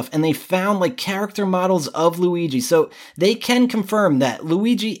 64 stuff, and they found like character models of Luigi. So they can confirm that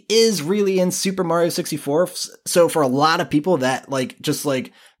Luigi is really in Super Mario 64. So for a lot of people that like just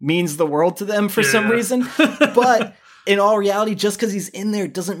like means the world to them for some reason. But in all reality, just because he's in there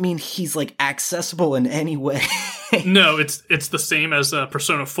doesn't mean he's like accessible in any way. No, it's the same as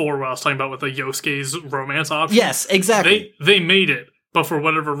Persona 4, where I was talking about with the Yosuke's romance option. Yes, exactly. They made it, but for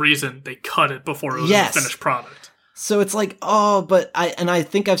whatever reason, they cut it before it was a finished product. So it's like, but I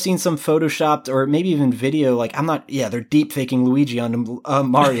think I've seen some photoshopped or maybe even video, like they're deep faking Luigi on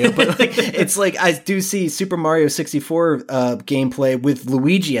Mario, but like, it's like, I do see Super Mario 64 gameplay with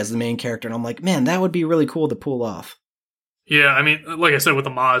Luigi as the main character, and I'm like, man, that would be really cool to pull off. Yeah, I mean, like I said, with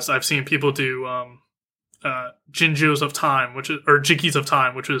the mods, I've seen people do Jinjos of Time, or Jikis of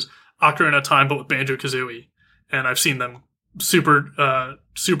Time, which is Ocarina of Time, but with Banjo-Kazooie. And I've seen them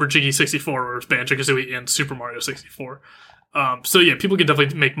Super Jiggy 64, where it's Banjo-Kazooie and Super Mario 64. So yeah, people can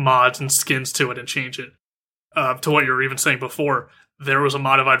definitely make mods and skins to it and change it. To what you were even saying before, there was a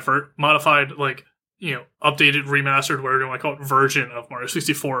modified like, updated, remastered, whatever you want to call it, version of Mario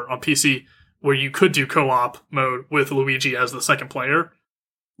 64 on PC, where you could do co-op mode with Luigi as the second player.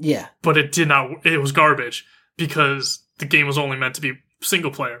 Yeah. But it was garbage, because the game was only meant to be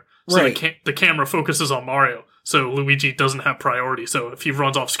single player. So the camera focuses on Mario, so Luigi doesn't have priority. So if he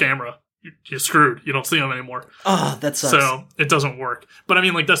runs off camera, you're screwed. You don't see him anymore. Oh, that sucks. So it doesn't work. But I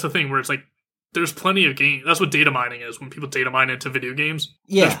mean, like, that's the thing where it's like, there's plenty of games. That's what data mining is. When people data mine into video games,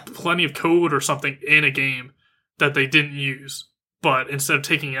 there's plenty of code or something in a game that they didn't use. But instead of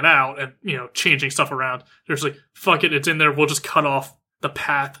taking it out and, changing stuff around, there's like, fuck it, it's in there. We'll just cut off the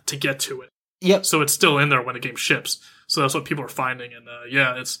path to get to it. Yep. So it's still in there when the game ships. So that's what people are finding. And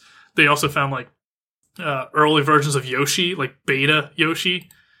they also found like early versions of Yoshi, like beta Yoshi,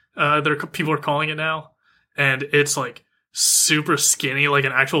 people are calling it now. And it's like super skinny, like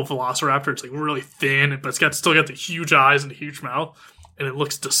an actual velociraptor. It's like really thin, but it's still got the huge eyes and a huge mouth, and it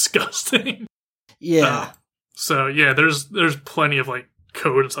looks disgusting. Yeah. So yeah, there's plenty of like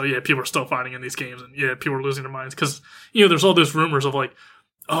code and stuff. Yeah, people are still fighting in these games, and yeah, people are losing their minds because there's all those rumors of like,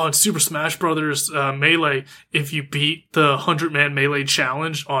 oh, in Super Smash Brothers Melee, if you beat the 100-man Melee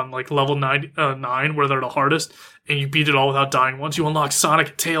challenge on like level 9, where they're the hardest, and you beat it all without dying once, you unlock Sonic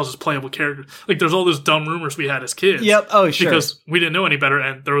and Tails as playable characters. Like, there's all those dumb rumors we had as kids. Yep. Oh, sure. Because we didn't know any better,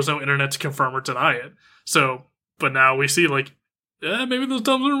 and there was no internet to confirm or deny it. So, but now we see like, yeah, maybe those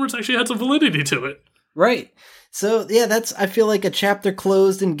dumb rumors actually had some validity to it. Right. So, yeah, I feel like a chapter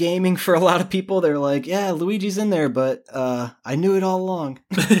closed in gaming for a lot of people. They're like, yeah, Luigi's in there, but I knew it all along.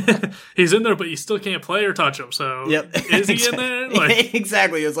 He's in there, but you still can't play or touch him, so yep. Is he in there? Like,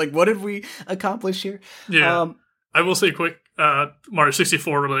 exactly. It's like, what did we accomplish here? Yeah. I will say quick, Mario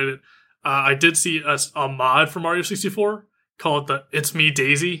 64 related, I did see a mod for Mario 64 called the It's Me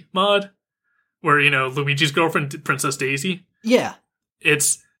Daisy mod, where, Luigi's girlfriend, Princess Daisy. Yeah.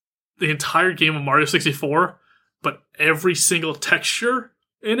 It's the entire game of Mario 64, but every single texture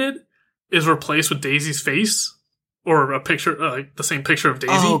in it is replaced with Daisy's face or a picture, the same picture of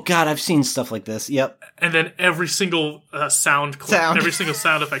Daisy. Oh God, I've seen stuff like this. Yep. And then every single sound every single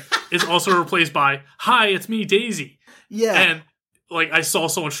sound effect is also replaced by "Hi, it's me, Daisy." Yeah. And like I saw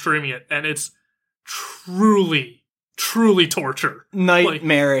someone streaming it, and it's truly torture,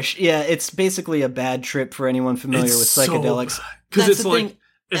 nightmarish. Yeah, it's basically a bad trip for anyone familiar with psychedelics. Because it's like. Thing.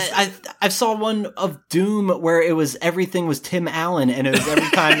 I saw one of Doom where everything was Tim Allen, and it was every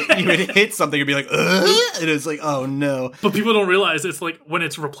time you would hit something, you'd be like, ugh, and it's like, oh no. But people don't realize it's like when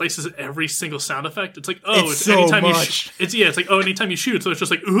it replaces every single sound effect, it's like, oh, it's so anytime much. It's like, oh, anytime you shoot, so it's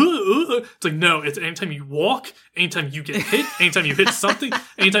just like, it's like, no, it's anytime you walk, anytime you get hit, anytime you hit something,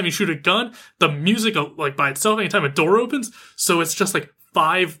 anytime you shoot a gun, the music like by itself, anytime a door opens, so it's just like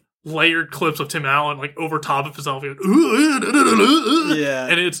 5 layered clips of Tim Allen like over top of himself. Yeah.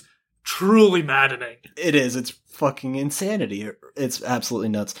 And it's truly maddening. It is. It's fucking insanity. It's absolutely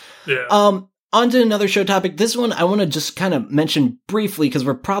nuts. Yeah. On to another show topic. This one I want to just kind of mention briefly because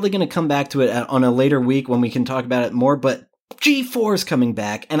we're probably going to come back to it on a later week when we can talk about it more, but G4 is coming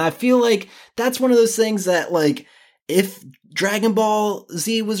back, and I feel like that's one of those things that like if Dragon Ball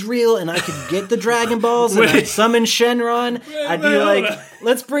Z was real and I could get the Dragon Balls and I'd summon Shenron, I'd be like,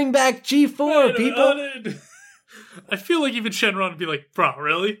 let's bring back G4, people. I feel like even Shenron would be like, bro,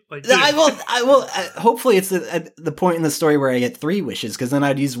 really? Like, I will. Hopefully it's at the point in the story where I get 3 wishes, because then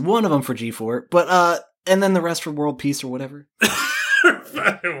I'd use one of them for G4, but, and then the rest for world peace or whatever.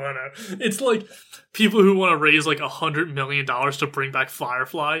 It's like people who want to raise like $100 million to bring back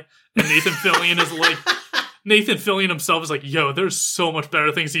Firefly, and Nathan Fillion is like, Nathan Fillion himself is like, yo, there's so much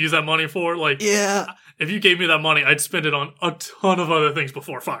better things to use that money for. Like, yeah, if you gave me that money, I'd spend it on a ton of other things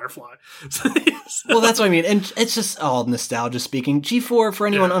before Firefly. Well, that's what I mean. And it's just all nostalgia speaking. G4, for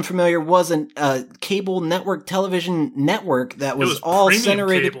anyone unfamiliar, was a cable network television network that was all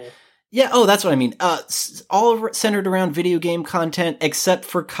centered. Cable. Yeah, oh, that's what I mean. All centered around video game content except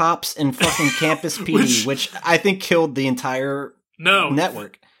for Cops and fucking Campus PD, which I think killed the entire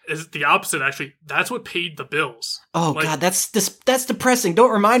network. Is the opposite, actually. That's what paid the bills. Oh, like, God, that's depressing.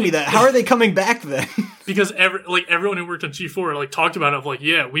 Don't remind me that. How are they coming back then? Because everyone who worked on G4 like talked about it of like,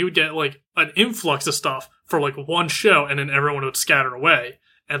 yeah, we would get like an influx of stuff for like one show, and then everyone would scatter away.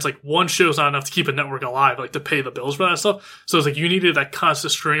 And it's like one show's not enough to keep a network alive, like to pay the bills for that stuff. So it's like you needed that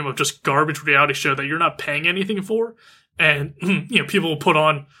constant stream of just garbage reality show that you're not paying anything for. And, people will put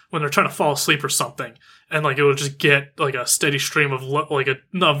on when they're trying to fall asleep or something. And like it will just get like a steady stream of like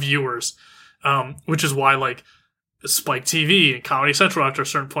enough viewers. Which is why like Spike TV and Comedy Central after a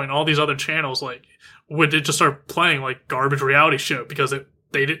certain point, all these other channels like would just start playing like garbage reality show because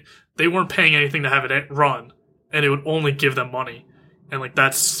they weren't paying anything to have it run, and it would only give them money. And like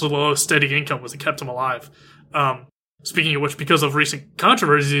that slow, steady income was what kept them alive. Speaking of which, because of recent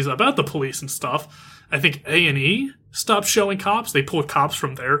controversies about the police and stuff, I think A&E stopped showing Cops. They pulled Cops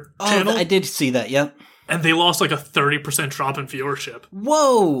from their channel. I did see that, yep. And they lost like a 30% drop in viewership.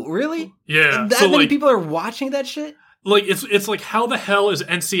 Whoa, really? Yeah. That many people are watching that shit? Like, it's like, how the hell is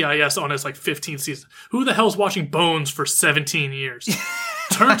NCIS on its like 15th season? Who the hell's watching Bones for 17 years?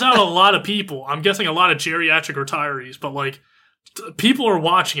 Turns out a lot of people. I'm guessing a lot of geriatric retirees, but like, people are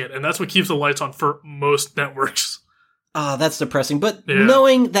watching it, and that's what keeps the lights on for most networks. Oh, that's depressing. But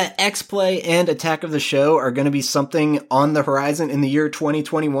knowing that X-Play and Attack of the Show are going to be something on the horizon in the year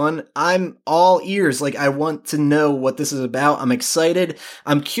 2021, I'm all ears. Like, I want to know what this is about. I'm excited.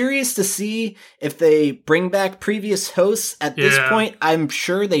 I'm curious to see if they bring back previous hosts. At this point, I'm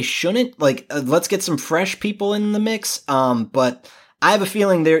sure they shouldn't. Like, let's get some fresh people in the mix. But I have a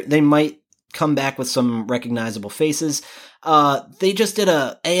feeling they might come back with some recognizable faces. They just did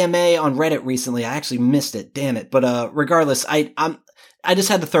a AMA on Reddit recently. I actually missed it. Damn it. But, regardless, I just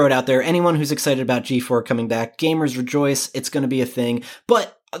had to throw it out there. Anyone who's excited about G4 coming back, gamers rejoice. It's going to be a thing.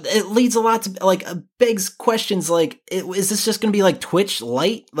 But it leads a lot to, like, begs questions like, is this just going to be like Twitch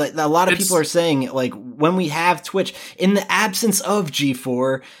Lite? Like, a lot of people are saying, like, when we have Twitch, in the absence of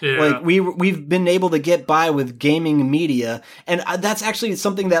G4, like, we've been able to get by with gaming media. And that's actually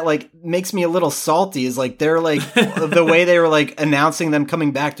something that, like, makes me a little salty, is, like, they're, like, the way they were, like, announcing them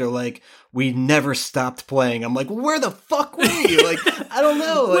coming back, they're like, we never stopped playing. I'm like, where the fuck were you? Like, I don't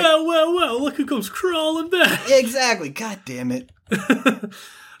know. Like, well, look who comes crawling back. Exactly. God damn it.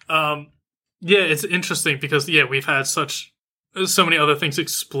 Yeah, it's interesting because, we've had so many other things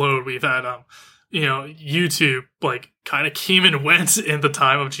explode. We've had, YouTube, like, kind of came and went in the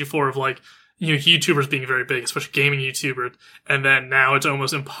time of G4 of, like, YouTubers being very big, especially gaming YouTubers. And then now it's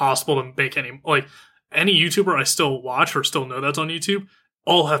almost impossible to make any YouTuber I still watch or still know that's on YouTube,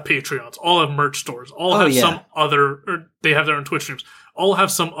 all have Patreons, all have merch stores, all have some other, or they have their own Twitch streams, all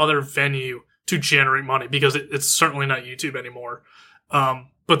have some other venue to generate money, because it's certainly not YouTube anymore.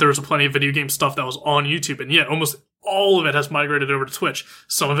 But there's plenty of video game stuff that was on YouTube, and almost all of it has migrated over to Twitch.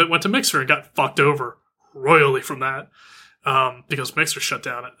 Some of it went to Mixer and got fucked over royally from that, because Mixer shut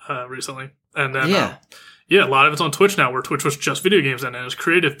down recently. And then, a lot of it's on Twitch now, where Twitch was just video games, and then it was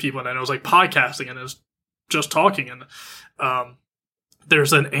creative people, and then it was like podcasting, and it was just talking. And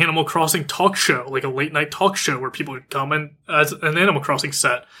there's an Animal Crossing talk show, like a late night talk show, where people would come in as an Animal Crossing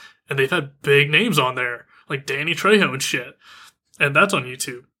set, and they've had big names on there, like Danny Trejo and shit. And that's on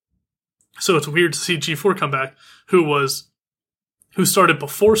YouTube. So it's weird to see G4 come back, who started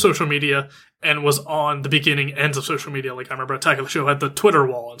before social media and was on the beginning ends of social media. Like, I remember Attack of the Show had the Twitter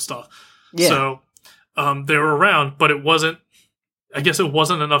wall and stuff. Yeah. So they were around, but it wasn't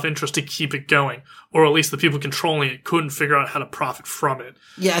enough interest to keep it going. Or at least the people controlling it couldn't figure out how to profit from it.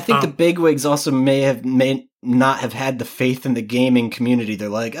 Yeah, I think the bigwigs also may not have had the faith in the gaming community. They're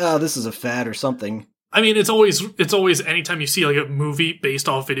like, oh, this is a fad or something. I mean, it's always anytime you see, like, a movie based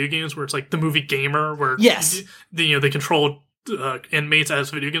off video games, where it's like the movie Gamer, where they control inmates as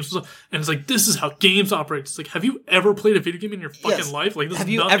video games, and it's like, this is how games operate. It's like, have you ever played a video game in your fucking life? Like, this have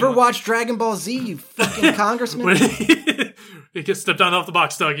you ever watched Dragon Ball Z, you fucking congressman? It gets stepped on off the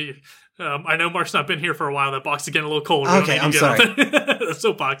box, Doug. I know Mark's not been here for a while. That box is getting a little cold. Okay, I'm sorry. The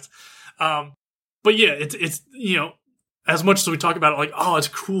soapbox. But yeah, it's as much as we talk about it, like, oh, it's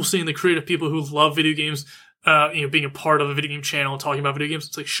cool seeing the creative people who love video games, being a part of a video game channel and talking about video games.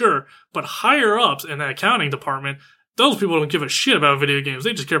 It's like, sure, but higher ups in the accounting department, those people don't give a shit about video games.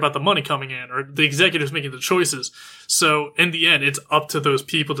 They just care about the money coming in, or the executives making the choices. So in the end, it's up to those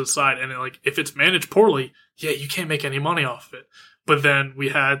people to decide. And like, if it's managed poorly, you can't make any money off of it. But then we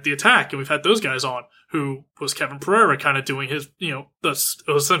had The Attack, and we've had those guys on, who was Kevin Pereira, kind of doing his, it was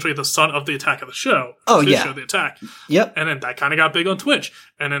essentially the son of The Attack of the Show. Oh, yeah. Show, The Attack. Yep. And then that kind of got big on Twitch.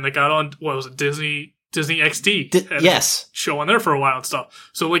 And then they got on, what was it, Disney XD. Yes. Show on there for a while and stuff.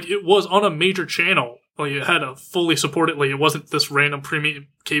 So, like, it was on a major channel. Like, it had a fully supported, like, it wasn't this random premium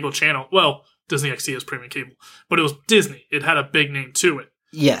cable channel. Well, Disney XD is premium cable. But it was Disney. It had a big name to it.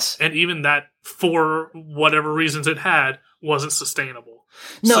 Yes. And even that, for whatever reasons it had, wasn't sustainable.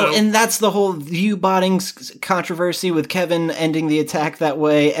 No, and that's the whole view-botting controversy with Kevin ending The Attack that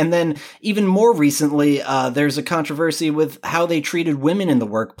way. And then even more recently, there's a controversy with how they treated women in the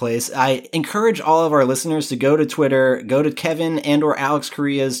workplace. I encourage all of our listeners to go to Twitter, go to Kevin and or Alex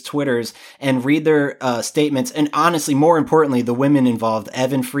Correa's Twitters, and read their statements. And honestly, more importantly, the women involved,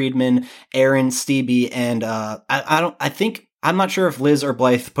 Evan Friedman, Aaron Stevie, and I'm not sure if Liz or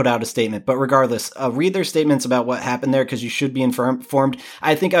Blythe put out a statement, but regardless, read their statements about what happened there, because you should be informed.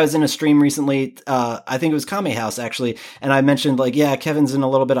 I think I was in a stream recently, I think it was Kame House, actually, and I mentioned, like, yeah, Kevin's in a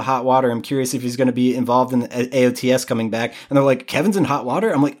little bit of hot water. I'm curious if he's going to be involved in AOTS coming back. And they're like, Kevin's in hot water?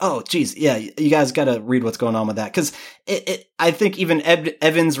 I'm like, oh, geez, yeah, you guys got to read what's going on with that. Because I think even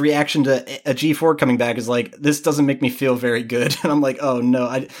Evan's reaction to a G4 coming back is like, this doesn't make me feel very good. And I'm like, oh, no,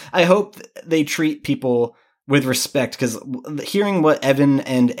 I hope they treat people with respect, because hearing what Evan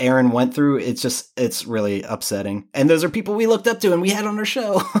and Aaron went through, it's really upsetting. And those are people we looked up to and we had on our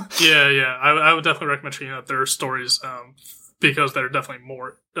show. Yeah. I would definitely recommend checking out their stories. because they're definitely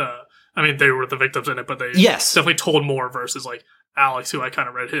more. I mean, they were the victims in it, but they yes. definitely told more versus like Alex, who I kind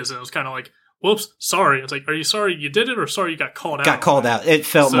of read his, and it was kind of like, whoops, sorry. It's like, are you sorry you did it, or sorry you got called out? Got called out. It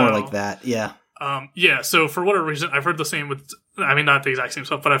felt more like that, yeah. Yeah, so for whatever reason, I've heard the same with, I mean, not the exact same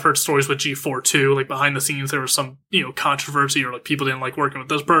stuff, but I've heard stories with G4 too, like behind the scenes there was some, controversy, or like people didn't like working with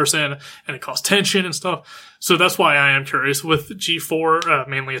this person, and it caused tension and stuff. So that's why I am curious with G4,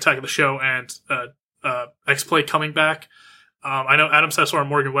 mainly Attack of the Show and X-Play coming back. I know Adam Sessler and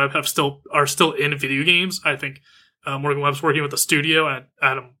Morgan Webb are still in video games. I think Morgan Webb's working with the studio, and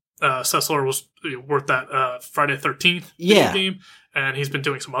Adam Sessler was worth that Friday the 13th video game, and he's been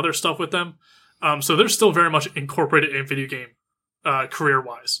doing some other stuff with them. So they're still very much incorporated in video game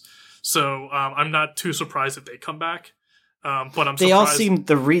career-wise. So I'm not too surprised if they come back. But I'm surprised. They all seem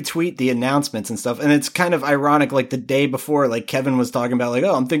to retweet the announcements and stuff, and it's kind of ironic, like the day before, like Kevin was talking about, like,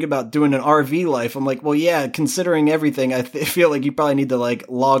 oh, I'm thinking about doing an RV life. I'm like, well, yeah, considering everything, I feel like you probably need to like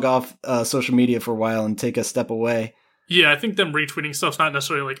log off social media for a while and take a step away. Yeah, I think them retweeting stuff's not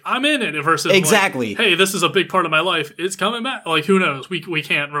necessarily like, I'm in it, versus exactly. Like, hey, this is a big part of my life. It's coming back. Like, who knows? We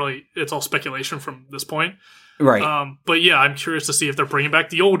can't really, it's all speculation from this point. Right. But yeah, I'm curious to see if they're bringing back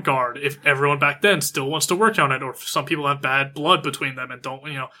the old guard, if everyone back then still wants to work on it, or if some people have bad blood between them and don't,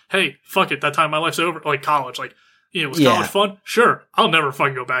 hey, fuck it, that time of my life's over. Like college, like, was college fun? Sure. I'll never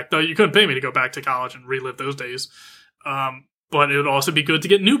fucking go back, though. You couldn't pay me to go back to college and relive those days. But it would also be good to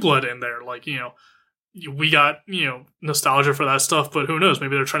get new blood in there. Like, we got, nostalgia for that stuff, but who knows?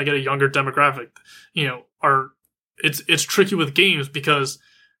 Maybe they're trying to get a younger demographic. It's tricky with games because,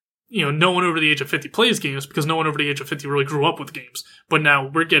 no one over the age of 50 plays games, because no one over the age of 50 really grew up with games. But now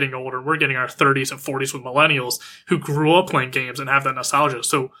we're getting older. We're getting our 30s and 40s with millennials who grew up playing games and have that nostalgia.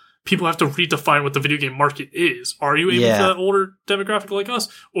 So people have to redefine what the video game market is. Are you aiming for that older demographic like us?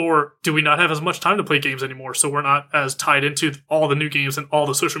 Or do we not have as much time to play games anymore? So we're not as tied into all the new games and all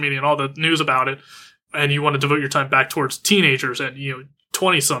the social media and all the news about it. And you want to devote your time back towards teenagers and,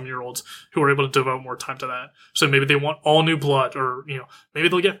 20-some-year-olds who are able to devote more time to that. So maybe they want all new blood, or, maybe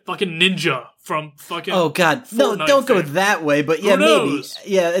they'll get fucking Ninja from fucking Oh, God. Fortnite No, don't go that way, but yeah, maybe. Knows?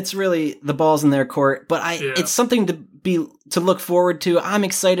 Yeah, it's really the ball's in their court, but it's something to look forward to. I'm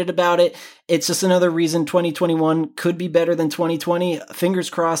excited about it. It's just another reason 2021 could be better than 2020. Fingers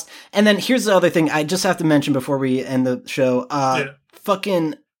crossed. And then here's the other thing I just have to mention before we end the show.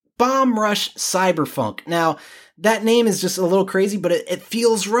 Fucking Bomb Rush Cyberfunk. Now, that name is just a little crazy, but it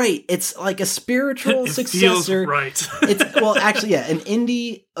feels right. It's like a spiritual successor. Feels right. Actually, an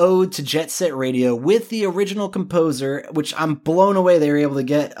indie ode to Jet Set Radio with the original composer, which I'm blown away they were able to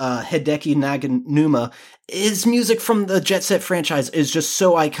get, Hideki Naganuma. His music from the Jet Set franchise is just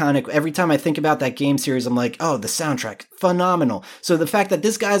so iconic. Every time I think about that game series, I'm like, oh, the soundtrack, phenomenal. So the fact that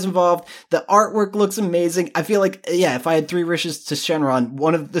this guy's involved, the artwork looks amazing. I feel like, if I had 3 wishes to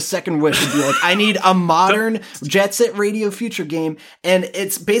Shenron, the second wish would be like, I need a modern Jet Set Radio future game. And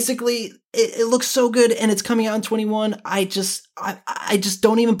it's basically, it looks so good, and it's coming out in 21. I just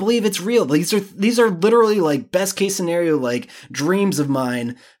don't even believe it's real. These are literally like best case scenario, like dreams of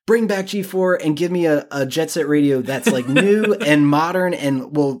mine. Bring back G4 and give me a Jet Set Radio that's like new and modern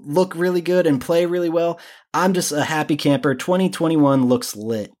and will look really good and play really well. I'm just a happy camper. 2021 looks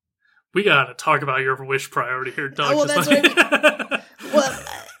lit. We gotta talk about your wish priority here, Doug. Well, that's right. Well,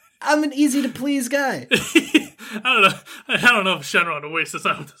 I'm an easy to please guy. I don't know if Shenron to waste his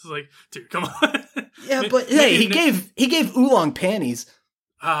time. This is like, dude, come on. Yeah, but hey, he gave Oolong panties.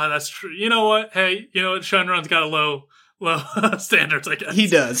 That's true. You know what? Hey, Shenron's got a low standards, I guess. He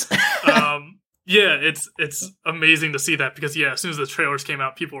does. It's amazing to see that, because as soon as the trailers came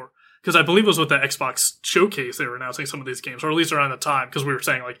out, people were, because I believe it was with the Xbox showcase they were announcing some of these games, or at least around the time, because we were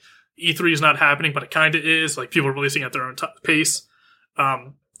saying like E3 is not happening, but it kind of is. Like people are releasing at their own pace.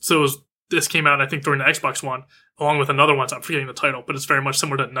 So this came out, I think, during the Xbox One, along with another one. So I'm forgetting the title, but it's very much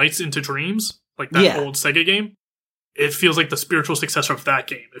similar to Nights into Dreams, like that old Sega game. It feels like the spiritual successor of that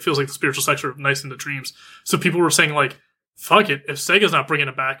game. It feels like the spiritual successor of Nights into Dreams. So people were saying like, fuck it, if Sega's not bringing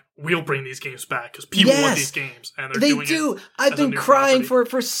it back, we'll bring these games back, because people want these games, and they're doing it. I've been crying for it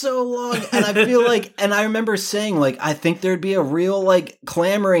for so long, and I feel like, and I remember saying like, I think there'd be a real like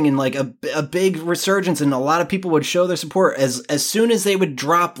clamoring and like a big resurgence, and a lot of people would show their support as soon as they would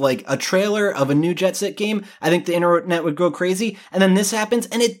drop like a trailer of a new Jet Set game. I think the internet would go crazy, and then this happens,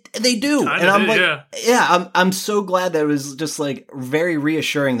 and they do, and I'm I'm so glad that it was just like very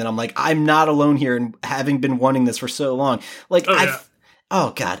reassuring that I'm like, I'm not alone here, and having been wanting this for so long. Like,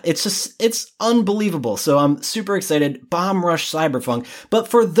 oh God, it's unbelievable. So I'm super excited. Bomb Rush Cyberpunk. But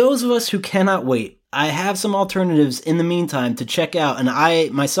for those of us who cannot wait, I have some alternatives in the meantime to check out, and I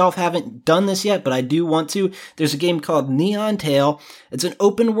myself haven't done this yet, but I do want to. There's a game called Neon Tail. It's an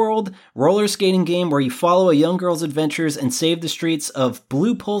open world roller skating game where you follow a young girl's adventures and save the streets of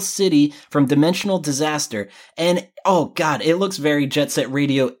Blue Pulse City from dimensional disaster. And oh god, it looks very Jet Set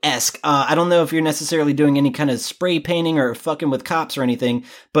Radio-esque. I don't know if you're necessarily doing any kind of spray painting or fucking with cops or anything,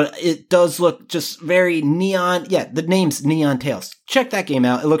 but it does look just very neon. Yeah, the name's Neon Tails. Check that game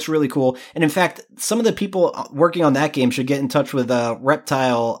out. It looks really cool. And in fact, some of the people working on that game should get in touch with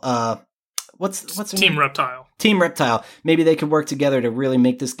Reptile. What's their Team name? Reptile. Team Reptile. Maybe they could work together to really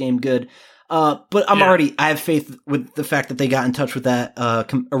make this game good. But I have faith with the fact that they got in touch with that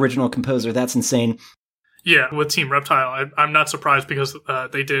original composer. That's insane. Yeah, with Team Reptile, I'm not surprised because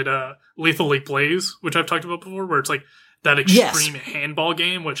they did Lethal League Blaze, which I've talked about before, where it's like that extreme handball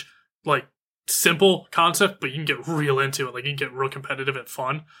game, which like simple concept, but you can get real into it. Like you can get real competitive and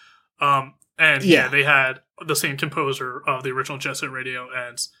fun. And they had the same composer of the original Jet Set Radio,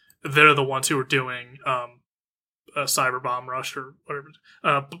 and they're the ones who were doing Cyber Bomb Rush or whatever,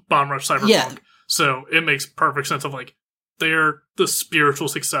 Bomb Rush Cyberpunk. Yeah. So it makes perfect sense of like they're the spiritual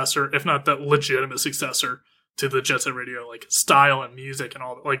successor, if not the legitimate successor, to the Jet Set Radio, like style and music and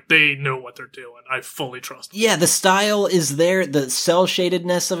all that. Like they know what they're doing. I fully trust them. Yeah, the style is there, the cell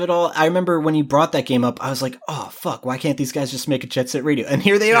shadedness of it all. I remember when you brought that game up, I was like, oh fuck, why can't these guys just make a Jet Set Radio? And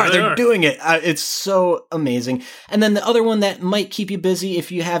here they are, they're doing it. It's so amazing. And then the other one that might keep you busy if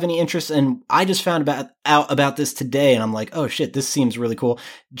you have any interest, and I just found out about this today, and I'm like, oh shit, this seems really cool.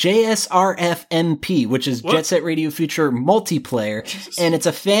 JSRF-MP, which is Jet Set Radio Future Multiplayer, and it's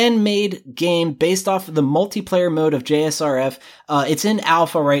a fan-made game based off of the multiplayer mode of JSRF. It's in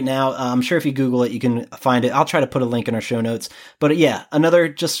alpha right now. I'm sure if you Google it, you can find it. I'll try to put a link in our show notes. But yeah, another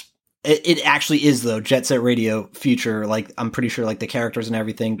just... It actually is, though, Jet Set Radio Future. Like, I'm pretty sure, like, the characters and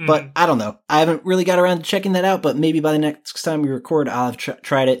everything. But I don't know. I haven't really got around to checking that out, but maybe by the next time we record, I'll have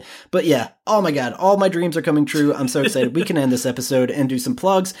tried it. But yeah, oh my god, all my dreams are coming true. I'm so excited. We can end this episode and do some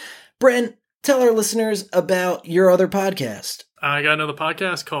plugs. Brent, tell our listeners about your other podcast. I got another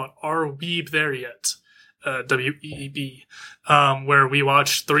podcast called Are Weeb There Yet? WEEB, where we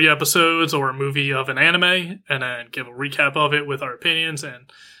watch 3 episodes or a movie of an anime and then give a recap of it with our opinions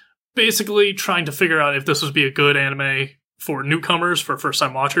and basically trying to figure out if this would be a good anime for newcomers, for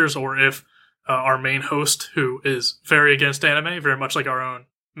first-time watchers, or if our main host, who is very against anime, very much like our own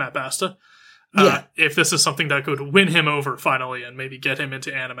Matt Basta, if this is something that could win him over finally and maybe get him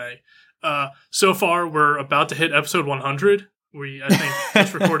into anime. So far, we're about to hit episode 100. I think,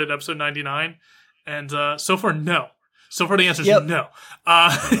 just recorded episode 99. And so far, no. So far, the answer is no.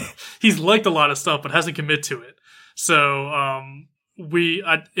 He's liked a lot of stuff, but hasn't committed to it. So,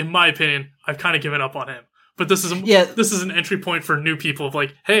 in my opinion, I've kind of given up on him. But this is an entry point for new people of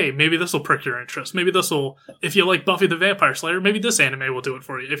like, hey, maybe this will prick your interest. Maybe this will, if you like Buffy the Vampire Slayer, maybe this anime will do it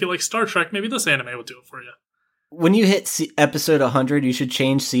for you. If you like Star Trek, maybe this anime will do it for you. When you hit episode 100, you should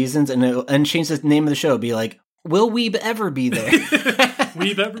change seasons and change the name of the show. Be like, will Weeb ever be there?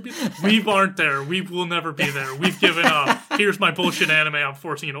 Weeb ever be there? Weeb aren't there. Weeb will never be there. We've given up. Here's my bullshit anime I'm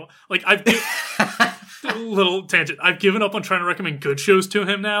forcing you to... Like, a little tangent. I've given up on trying to recommend good shows to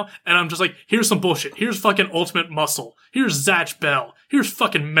him now, and I'm just like, here's some bullshit. Here's fucking Ultimate Muscle. Here's Zatch Bell. Here's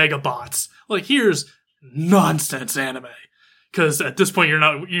fucking Megabots. Like, here's nonsense anime. Because at this point, you're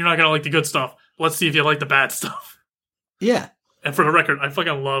not gonna like the good stuff. Let's see if you like the bad stuff. Yeah. And for the record, I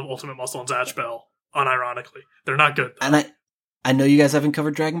fucking love Ultimate Muscle and Zatch Bell. Unironically, they're not good. Though. And I know you guys haven't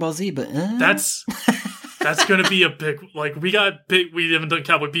covered Dragon Ball Z, but that's going to be a big, like, we haven't done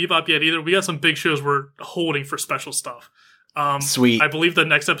Cowboy Bebop yet either. We got some big shows we're holding for special stuff. Sweet. I believe the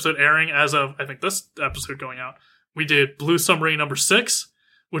next episode airing as of, I think this episode going out, we did Blue Submarine number 6,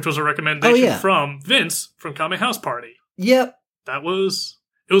 which was a recommendation from Vince from Kame House Party. Yep. It was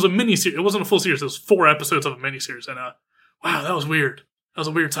a mini-series. It wasn't a full series. It was 4 episodes of a mini-series. And, wow, that was weird. That was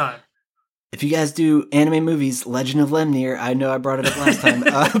a weird time. If you guys do anime movies, Legend of Lemnir, I know I brought it up last time.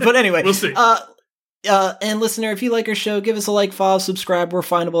 But anyway. We'll see. And listener, if you like our show, give us a like, follow, subscribe. We're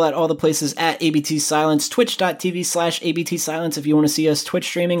findable at all the places at ABT Silence, twitch.tv/ABT Silence if you want to see us Twitch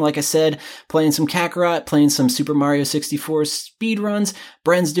streaming. Like I said, playing some Kakarot, playing some Super Mario 64 speedruns.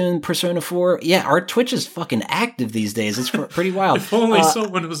 Bren's doing Persona 4. Yeah, our Twitch is fucking active these days. It's pretty wild. If only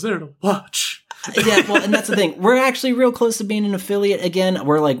someone was there to watch. Yeah, well, and that's the thing. We're actually real close to being an affiliate again.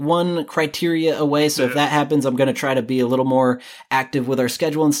 We're like one criteria away. So if that happens, I'm going to try to be a little more active with our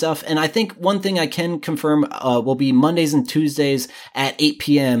schedule and stuff. And I think one thing I can confirm will be Mondays and Tuesdays at 8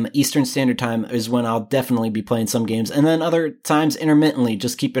 p.m. Eastern Standard Time is when I'll definitely be playing some games. And then other times intermittently,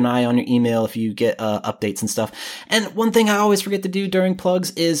 just keep an eye on your email if you get updates and stuff. And one thing I always forget to do during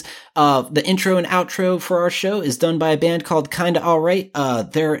plugs is the intro and outro for our show is done by a band called Kinda Alright.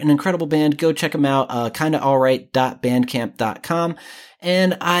 They're an incredible band. Go check them out, kindaalright.bandcamp.com.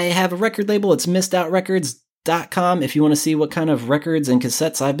 And I have a record label. It's missedoutrecords.com if you want to see what kind of records and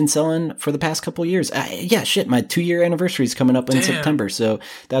cassettes I've been selling for the past couple years. Yeah, shit, my 2-year anniversary is coming up in September, so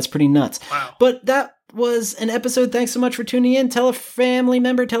that's pretty nuts. Wow. But that was an episode. Thanks so much for tuning in. Tell a family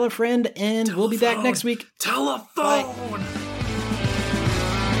member, tell a friend, and we'll be back next week. Telephone! Bye.